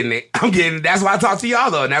 I'm getting it. I'm getting it. That's why I talk to y'all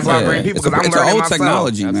though, and that's why I bring people It's because I'm it's learning old myself.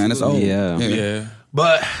 technology, man. It's old. Yeah. Yeah.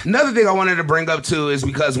 But another thing I wanted to bring up too is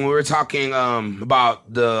because when we were talking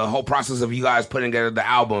about the whole process of you guys putting together the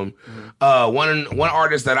album, one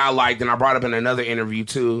artist that I liked and I brought up in another interview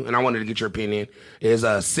too, and I wanted to get your opinion is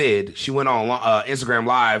Sid. She went on Instagram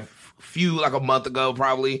Live like a month ago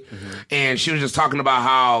probably, and she was just talking about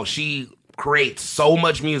how she creates so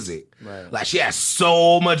much music. Right. Like she has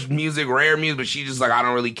so much music, rare music, but she just like I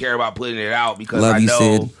don't really care about putting it out because Love I you, know.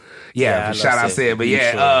 Sid. Yeah, I love shout out Sid. Sid.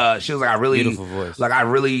 But she was like, Beautiful voice. I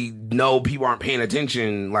really know people aren't paying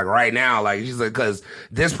attention like right now. Like she's like, because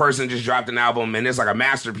this person just dropped an album and it's like a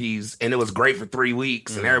masterpiece and it was great for 3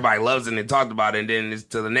 weeks and everybody loves it and talked about it, and then it's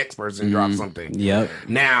to the next person drops something. Yep.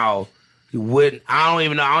 Now, I don't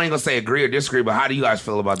even know. I ain't gonna say agree or disagree, but how do you guys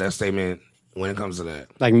feel about that statement when it comes to that?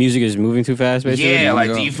 Like music is moving too fast, basically. Yeah,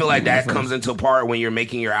 like do you feel like that comes into a part when you're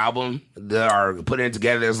making your album or putting it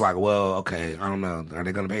together? It's like, well, okay, I don't know. Are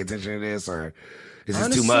they gonna pay attention to this or is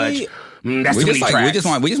this too much? Honestly, That's too many tracks.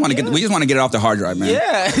 we just want to get it off the hard drive, man.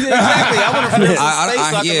 Yeah, exactly. I want to free up some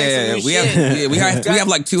space so I can make some new we shit. have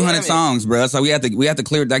like 200 Damn it. songs, bro. So we have to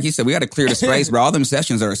clear, like you said, we had to clear the space, bro. All them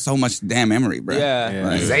sessions are so much damn memory, bro. Yeah.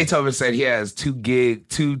 Like, Zaytoven said he has 2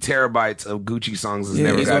 terabytes of Gucci songs that's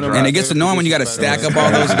never he's got one of dropped. and it gets annoying when you got to Producers, stack up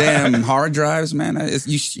all those damn hard drives, man. It's,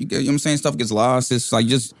 you know what I'm saying? Stuff gets lost. It's like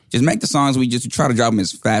just make the songs. We just try to drop them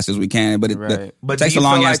as fast as we can, but it Right. But takes do a you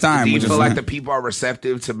long feel ass like, time. Do you which feel is- like the people are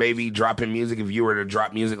receptive to maybe dropping music if you were to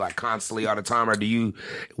drop music like constantly all the time, or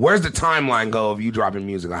where's the timeline go of you dropping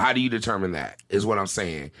music? Like, how do you determine that? Is what I'm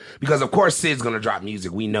saying. Because of course Sid's gonna drop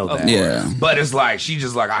music, we know that. Yeah. But it's like she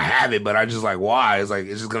just like I have it, but I just like why? It's like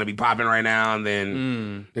it's just gonna be popping right now, and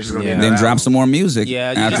then it's just gonna be then another drop album. some more music.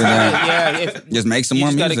 Yeah, you after just that. Just make some you more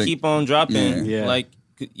just music. gotta keep on dropping. Yeah. Like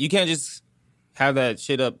you can't just have that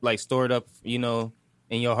shit up, like stored up,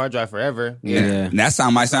 in your hard drive forever. Yeah. And that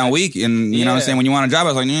sound might sound weak, and you know what I'm Yeah. saying. When you want to drop it,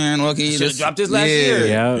 it's like, look, Should've dropped this last year.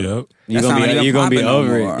 Yeah. Yep. You're That's not even gonna be popping no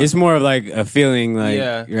over more. it. It's more of like a feeling, like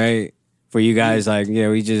Yeah. right for you guys. Like,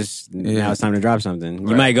 now it's time to drop something.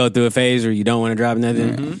 You might go through a phase where you don't want to drop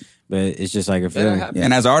nothing, but it's just like a feeling. happen. Yeah,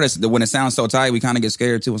 and as artists, when it sounds so tight, we kind of get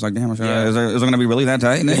scared too. It's like, damn, is it going to be really that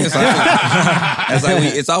tight?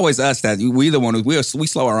 It's always us that we the one we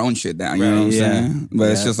slow our own shit down. You know what I'm saying?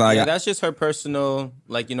 But it's just like, Yeah, that's just her personal,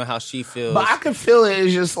 like, how she feels. But I can feel it.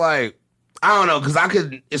 It's just like I don't know, because I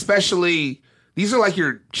could, especially these are like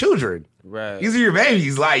your children. Right. These are your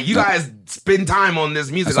babies. Like, you guys spend time on this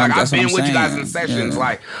music. That's Like, what I've been I'm with you guys in saying. sessions. Yeah.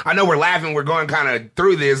 Like, I know we're laughing, we're going kind of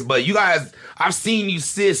through this, but you guys, I've seen you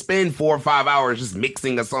spend 4 or 5 hours just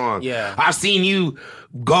mixing a song. Yeah. I've seen you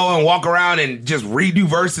go and walk around and just redo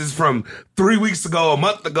verses from 3 weeks ago, a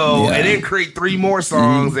month ago, Yeah. and then create 3 more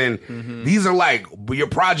songs. And these are like your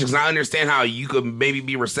projects. And I understand how you could maybe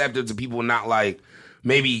be receptive to people not like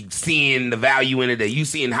maybe seeing the value in it that you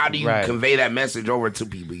see. And how do you Right. convey that message over to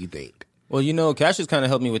people, you think? Well, Cash has kind of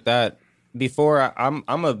helped me with that. Before, I'm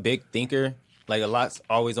a big thinker. Like, a lot's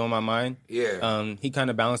always on my mind. Yeah. He kind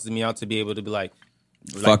of balances me out to be able to be like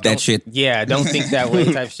fuck that don't- shit. Yeah, don't think that way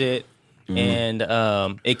type shit. And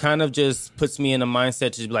it kind of just puts me in a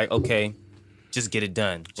mindset to be like, okay, just get it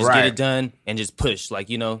done. Just Right. get it done and just push. Like,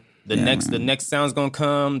 the next sound's gonna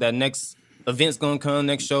come, that next event's gonna come,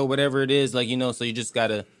 next show, whatever it is. Like, so you just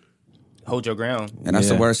gotta hold your ground. And that's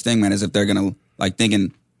the Yeah. worst thing, man, is if they're gonna like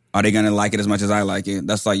thinking, are they gonna like it as much as I like it?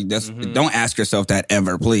 That's don't ask yourself that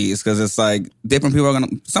ever, please, because it's like different people are gonna.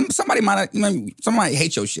 Somebody might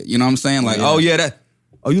hate your shit. You know what I'm saying? Like, oh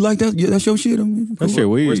you like that? Yeah, that's your shit. That's shit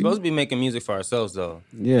weird. We're supposed to be making music for ourselves, though.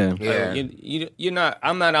 Yeah. Yeah. You're not.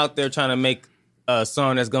 I'm not out there trying to make a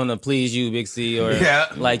song that's gonna please you, Big C, or Yeah.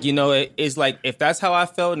 like it's like if that's how I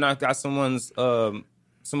felt, and I got someone's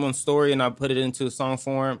story and I put it into a song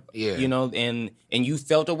form, Yeah. and you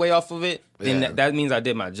felt a way off of it, then Yeah. that means I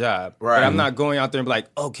did my job. Right. But I'm not going out there and be like,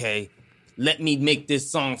 okay, let me make this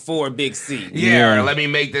song for Big C. Yeah, or let me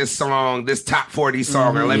make this song, this top 40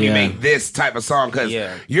 song, or let me Yeah. make this type of song. Because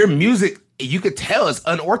Yeah. your music, you could tell it's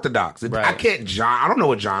unorthodox. Right. I don't know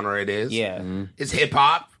what genre it is. Yeah. It's hip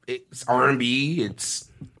hop, it's R&B, it's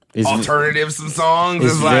It's- alternative, some songs.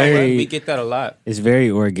 it's It's like, very- We get that a lot. It's very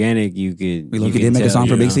organic. You could. We did make a song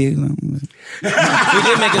for Big C. We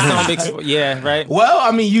did make a song, Big C. Yeah, right. well,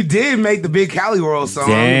 I mean, you did make the Big Cali World song,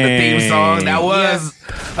 the theme Dang. song. That was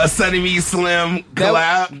a Sunny Me Slim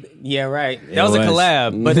collab. Yeah, right. That was a was.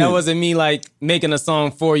 collab, but that wasn't me like making a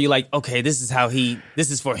song for you. Like, okay, this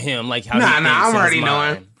is for him. Like how? Nah, he thinks I'm in already his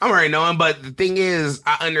knowing. mind. I'm already knowing. But the thing is,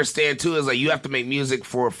 I understand too, is like you have to make music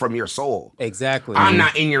from your soul. Exactly. I'm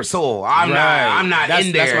not in your soul. I'm Right. not That's-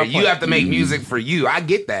 in that's there. my You point. have to make music for you. I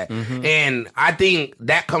get that. And I think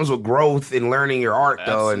that comes with growth in learning your art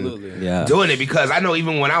though. Absolutely. And Yeah. doing it, because I know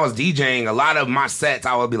even when I was DJing, a lot of my sets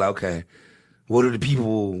I would be like, okay, what do the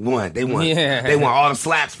people want? They want all the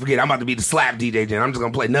slaps. Forget I'm about to be the slap DJ then. I'm just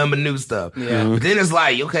gonna play none but new stuff. Yeah. But then it's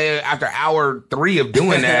like, okay, after hour 3 of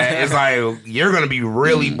doing that, it's like you're gonna be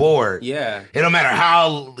really bored. Yeah. It don't matter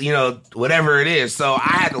how, whatever it is. So I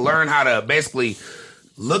had to learn how to basically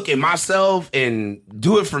look at myself and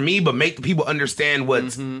do it for me, but make the people understand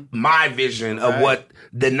what's my vision of what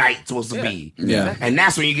the night's supposed to be. Yeah. And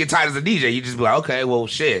that's when you get tired as a DJ. You just be like, okay, well,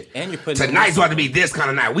 shit. And you're putting tonight's about to be this kind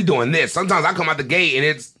of night. We doing this. Sometimes I come out the gate and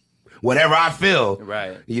it's whatever I feel.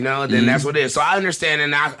 Right. You know, then that's what it is. So I understand,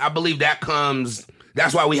 and I believe that comes.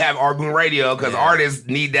 That's why we have Argoon Radio, because artists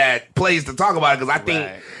need that place to talk about it. Because I think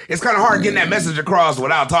it's kind of hard getting that message across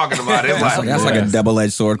without talking about it. It's That's like a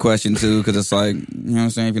double-edged sword question too, because it's like, you know what I'm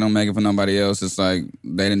saying, if you don't make it for nobody else, it's like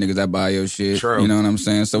they the niggas that buy your shit. True. You know what I'm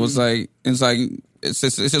saying? So it's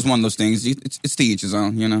just one of those things. It's to each his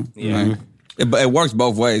own, you know. Yeah. Like, it works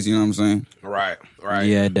both ways. You know what I'm saying? right.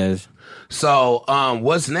 Yeah, it does. So,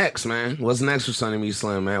 what's next, man? What's next for Sonny Me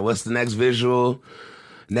Slim, man? What's the next visual,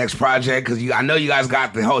 next project? Because I know you guys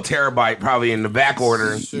got the whole terabyte probably in the back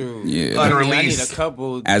order. Shoot. Yeah. I need Unreleased. a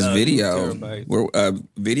couple As video, terabytes. we're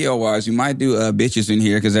video wise, you might do "Bitches" in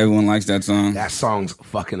here because everyone likes that song. That song's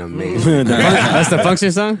fucking amazing. That's the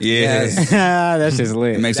function song? Yeah, That's just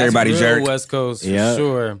lit. it makes That's everybody real jerk. West Coast, Yeah. for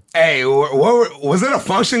sure. Hey, was it a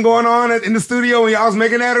function going on in the studio when y'all was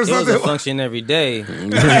making that or It was something? a function every day.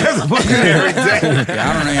 That's a function every day.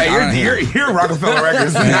 I don't know. Hey, you're Rockefeller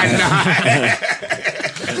Records 99.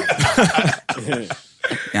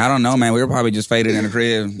 I don't know, man. We were probably just faded in the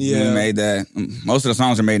crib. when we made that. Most of the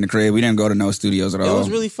songs are made in the crib. We didn't go to no studios at all. It was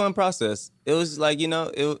really fun process. It was like, we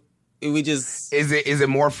just Is it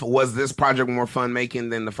more? Was this project more fun making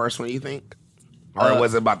than the first one? You think, or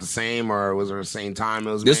was it about the same, or was it the same time?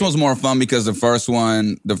 It was. This made? one's more fun because the first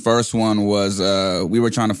one was we were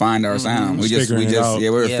trying to find our sound. We were figuring it out.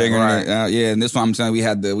 figuring Right. it out. Yeah, and this one I'm saying we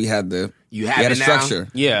had the You we have had it a now? structure.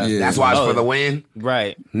 Yeah. That's why it's Oh, for the win.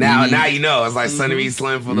 right. Now you know it's like Sonny Me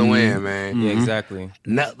Slim for the win, man. Yeah, exactly.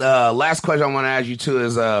 The last question I want to ask you too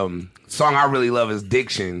is song I really love is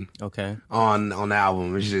Diction Okay. on the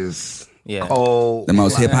album. It's just Yeah. cold. The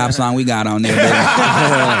most hip hop song we got on there. Baby.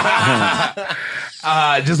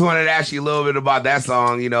 Just wanted to ask you a little bit about that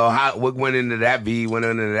song. You know, what went into that beat, went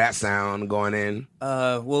into that sound going in.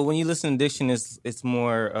 Well, when you listen to Diction, it's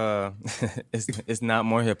more it's not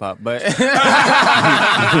more hip hop, but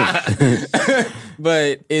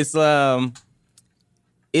but it's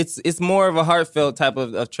more of a heartfelt type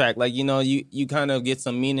of track. Like, you kind of get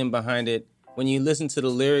some meaning behind it when you listen to the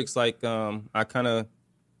lyrics. Like I'm kind of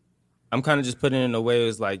just putting it in a way.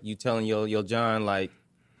 It's like you telling your John like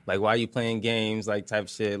why are you playing games, like type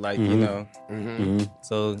shit, like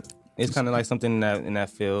So it's kind of like something in that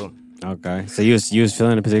field. Okay. So you was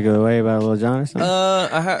feeling a particular way about Lil Jon or something?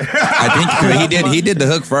 I think he did the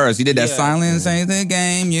hook first. He did that Yeah. silence ain't the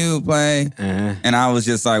game you play. Uh-huh. And I was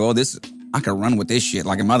just like, well, I could run with this shit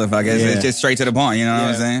like a motherfucker. It's just straight to the point, you know what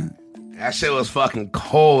I'm saying? That shit was fucking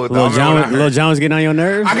cold. though. Lil Jon was getting on your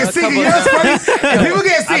nerves? I can see, you know what's funny? If people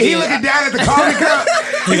can't see, he looking down at the coffee cup.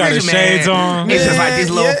 He got his Man, shades on. It's just like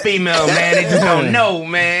these little females, man. They just don't know,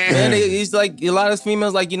 man. And it's like a lot of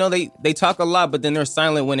females, like, they talk a lot, but then they're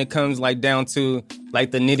silent when it comes like down to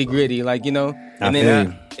like the nitty gritty, like, and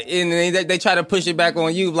then they try to push it back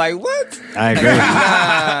on you, like, what? I agree.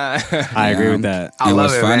 I agree with that. I And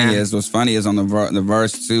love what's funny is on the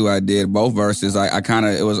verse too. I did both verses. I kind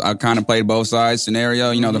of played both sides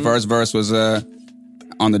scenario. The first verse was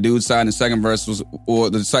on the dude's side, and the second verse was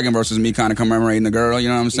me kind of commemorating the girl. You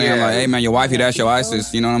know what I'm saying? Yeah. Like, hey man, your wifey, that's your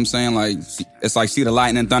ISIS. You know what I'm saying? Like, it's like see the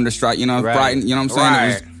lightning and thunder strike. Brighten. You know what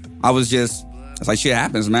I'm saying? It's like shit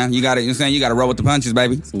happens, man. You got to, you got to roll with the punches,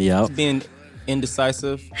 baby. Yep. Being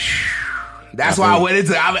indecisive. That's why I went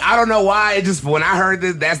into. I don't know why. It just when I heard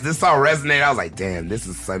this song resonate, I was like, "Damn, this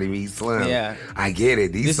is Sonny Me Slim." Yeah. I get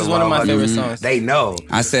it. This is one of my favorite songs. They know.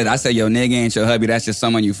 I said, your nigga ain't your hubby. That's just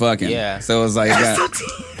someone you fucking. Yeah. So it's like that.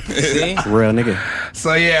 See? Real nigga.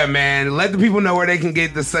 So yeah, man. Let the people know where they can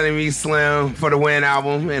get the Sonny Me Slim for the Win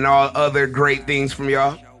album and all other great things from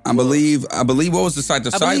y'all. I believe. What was the site?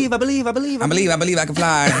 The site. I believe I believe I can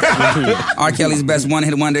fly. R. Kelly's best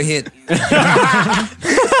one-hit wonder hit.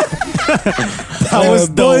 That was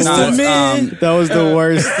dope. That That was the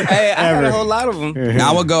worst Hey, I had a ever. whole lot of them.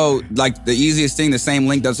 Now I would go like the easiest thing. The same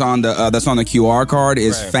link that's on the QR card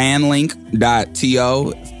is Right.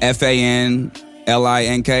 fanlink.to fanlink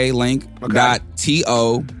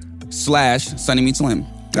link.to/Sonny Me Slim.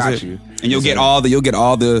 Got you. And you'll get all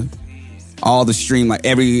the stream, like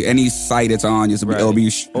any site it's on, it'll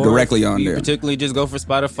be directly on you there. Particularly, just go for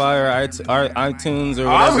Spotify or iTunes or Oh,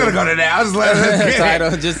 I was whatever. gonna go to that. I was letting Title,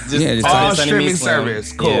 just Yeah, just type all in Sonny streaming Me Slim.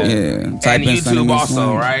 service. Cool. Yeah. Yeah, type And in Sonny YouTube Me also, Slim.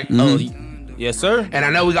 right? Oh, yes, sir. And I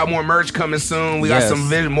know we got more merch coming soon. We got Yes. some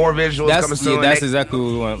more visuals coming soon. That's exactly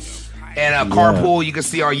what we want. And Carpool, you can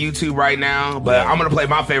see on YouTube right now. But I'm going to play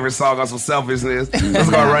my favorite song on some selfishness. Let's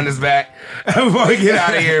go run this back before we get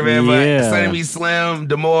out of here, man. But Sonny B. Slim,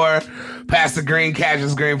 Demore, Pastor Green,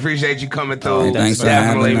 Cassius Green, appreciate you coming through. Thanks for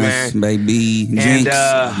Definitely, having man. us, baby. And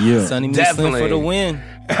Sonny B. Slim definitely for the win.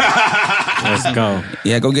 Let's go.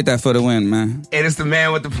 Yeah, go get that for the win, man. And it's the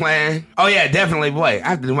man with the plan. Oh, yeah, definitely. Boy, I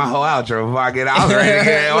have to do my whole outro before I get out. I was ready to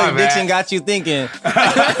get it. Look, Dixon got you thinking.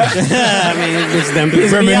 I mean, it's them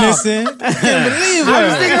pissing me off. Reminiscing.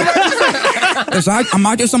 I'm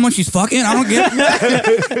out there someone she's fucking. I don't get it.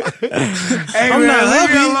 Hey, I'm man, not leave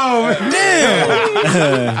me happy. alone,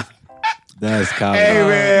 man. That's called. Hey,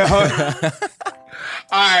 man.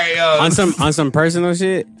 All right, yo. On some personal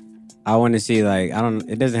shit, I want to see like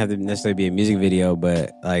it doesn't have to necessarily be a music video,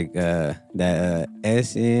 but like that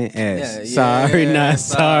SNS. Yeah, sorry, not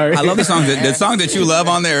sorry. I love the songs. The songs that you love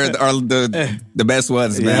on there are the best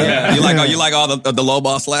ones, man. Yeah. You like all the low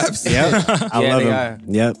ball slaps. Yep, I Yeah, love they them. are.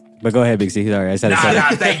 Yep, but go ahead, Big C. Sorry, I said it. Nah,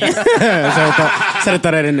 thank you. Said I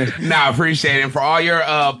thought that in there. Nah, appreciate it. And for all your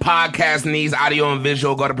podcast needs, audio and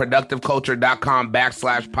visual, go to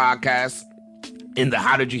productiveculture.com/podcast. In the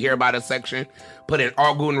How Did You Hear About Us section, put in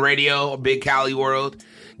Argoon Radio, Big Cali World.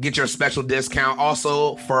 Get your special discount.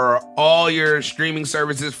 Also, for all your streaming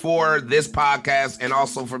services for this podcast and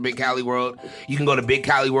also for Big Cali World, you can go to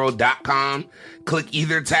bigcaliworld.com. Click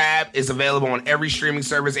either tab. It's available on every streaming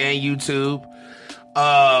service and YouTube.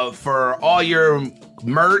 For all your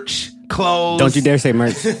merch, clothes. Don't you dare say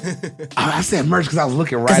merch. I said merch because I was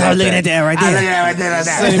looking right Because at I was looking at that right there. I was looking at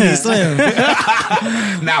that right there. Sonny B.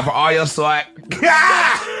 Slim. Now for all your swag.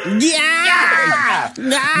 Yeah.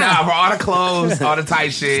 Now for all the clothes, all the tight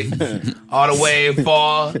shit, all the way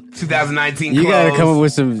fall 2019 You clothes. gotta come up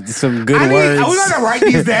with some good words. We're gonna write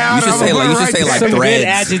these down. You should say like some good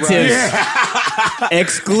threads. adjectives.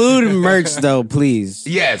 Exclude merch though, please.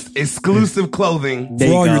 Yes, exclusive clothing, There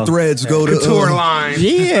you go. threads, go couture line,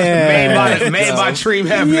 Yeah. made by Treem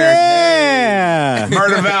Hefner, Yeah.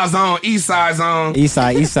 Murder Val Zone, East Side Zone. East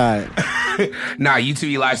side. Nah,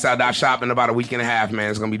 UTVLifestyle.shop in about a week and a half, man.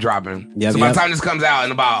 It's gonna be dropping. Yep, So by yep. the time this comes out,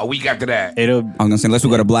 in about a week after that. It'll I was gonna say, unless we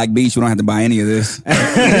go to Black Beach, we don't have to buy any of this. Damn.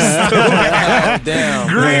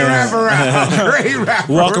 Great wraparound. Great wraparound.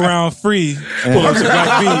 Walk around free. Pull up to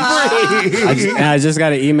Black Beach. I just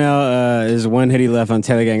got an email. There's one hoodie left on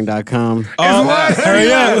telegang.com. Oh, what?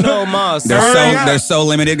 hurry up. No, Moss. They're so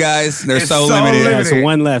limited, guys. They're It's so so limited. limited. There's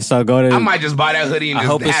one left, so go to. I might just buy that hoodie and I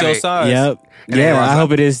just hope it's have your it. size. Yep. ain't Yeah, my I size.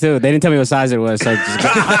 hope it is too. They didn't tell me what size it was, so just go,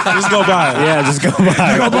 Just go by it. yeah, just go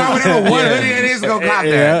by. Go buy whatever one hoodie it is, go cop that.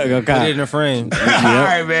 Yeah, go Put it cop. in a frame. All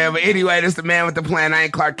right, man. But anyway, this the man with the plan. I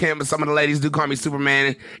ain't Clark Kent, but some of the ladies do call me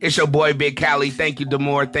Superman. It's your boy, Big Cali. Thank you,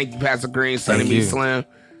 Demore. Thank you, Pastor Green, Sonny B. Slim.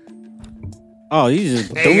 Oh, you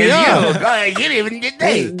just Hey, threw me yo, off. go ahead, get even get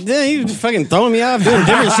day. Damn, you just fucking throwing me off doing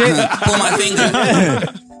different shit. Pull my finger.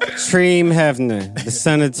 Treem Hefner, the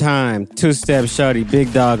son of time, two-step shorty,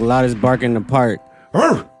 big dog, loudest bark in the park.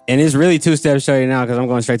 And it's really two-step shorty now because I'm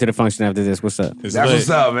going straight to the function after this. What's up? It's That's lit. what's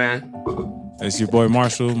up, man. It's your boy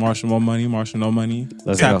Marshall. Marshall More Money. Marshall No Money.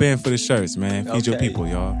 Let's Tap go. in for the shirts, man. Feed your Okay. people,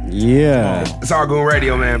 y'all. Yeah. It's Argoon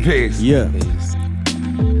Radio, man. Peace. Yeah.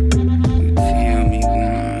 Tell me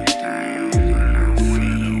one thing when I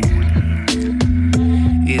see you.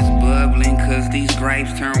 It's bubbling cause these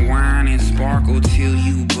grapes turn wine and sparkle till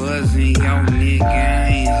you buzzing. Yo nigga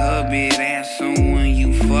ain't hubby, that's someone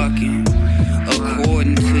you fucking.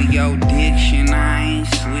 According to your diction, I ain't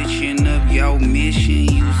switching up your mission.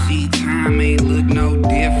 You see time ain't look no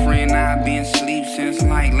different. I've been asleep since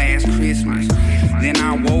like last Christmas. Then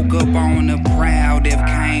I woke up on the prowl that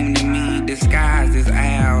came to me disguised as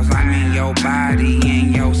owls. I'm in your body,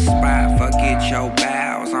 in your spot, forget your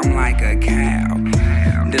bowels. I'm like a cow.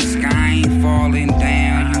 The sky ain't falling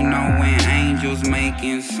down. You know when angels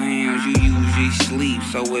making sounds, you usually sleep,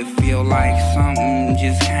 so it feel like something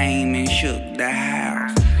just came and shook the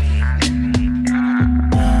house.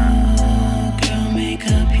 Girl, make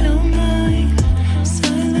up your mind.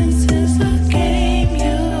 Silence is a game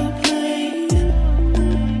you play.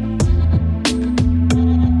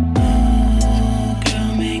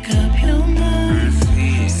 Girl, make up your mind.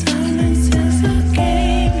 Silence is a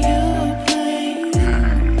game you play.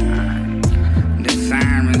 The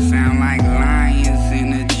sirens sound like lions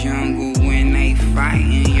in the jungle when they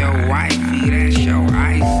fighting. Your wifey, that's your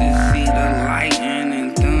ISIS. See the lightning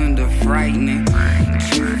and thunder frightening.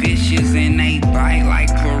 Two fishes and they bite like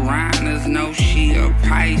piranhas. No, she a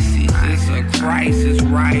Pisces. It's a crisis,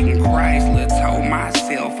 riding Chrysler. Told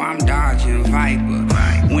myself I'm dodging Viper.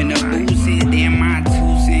 When the booze hit in my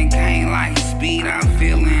two-cent cane like speed, I'm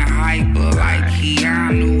feeling hyper. Like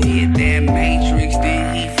Keanu hit that Matrix,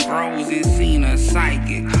 then he froze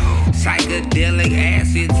Salicylic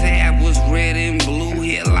acid tab was red and blue,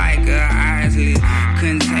 hit like a Isley.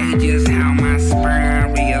 Contagious how my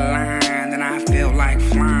sperm realigned, and I felt like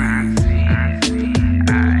flying.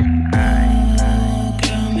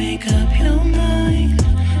 Girl, make up your mind.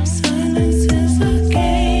 Silence is a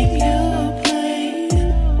game you play.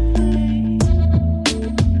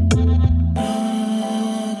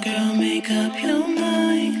 Oh, girl, make up your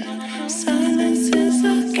mind. Silence is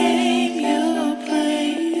a game you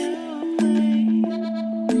play.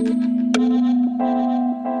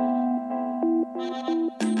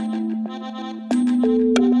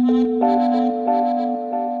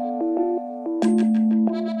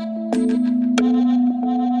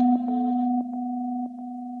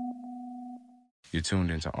 You're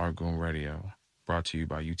tuned into Argoon Radio, brought to you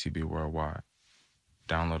by UTB Worldwide.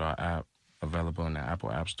 Download our app, available in the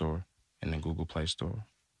Apple App Store and the Google Play Store.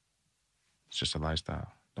 It's just a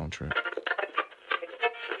lifestyle. Don't trip.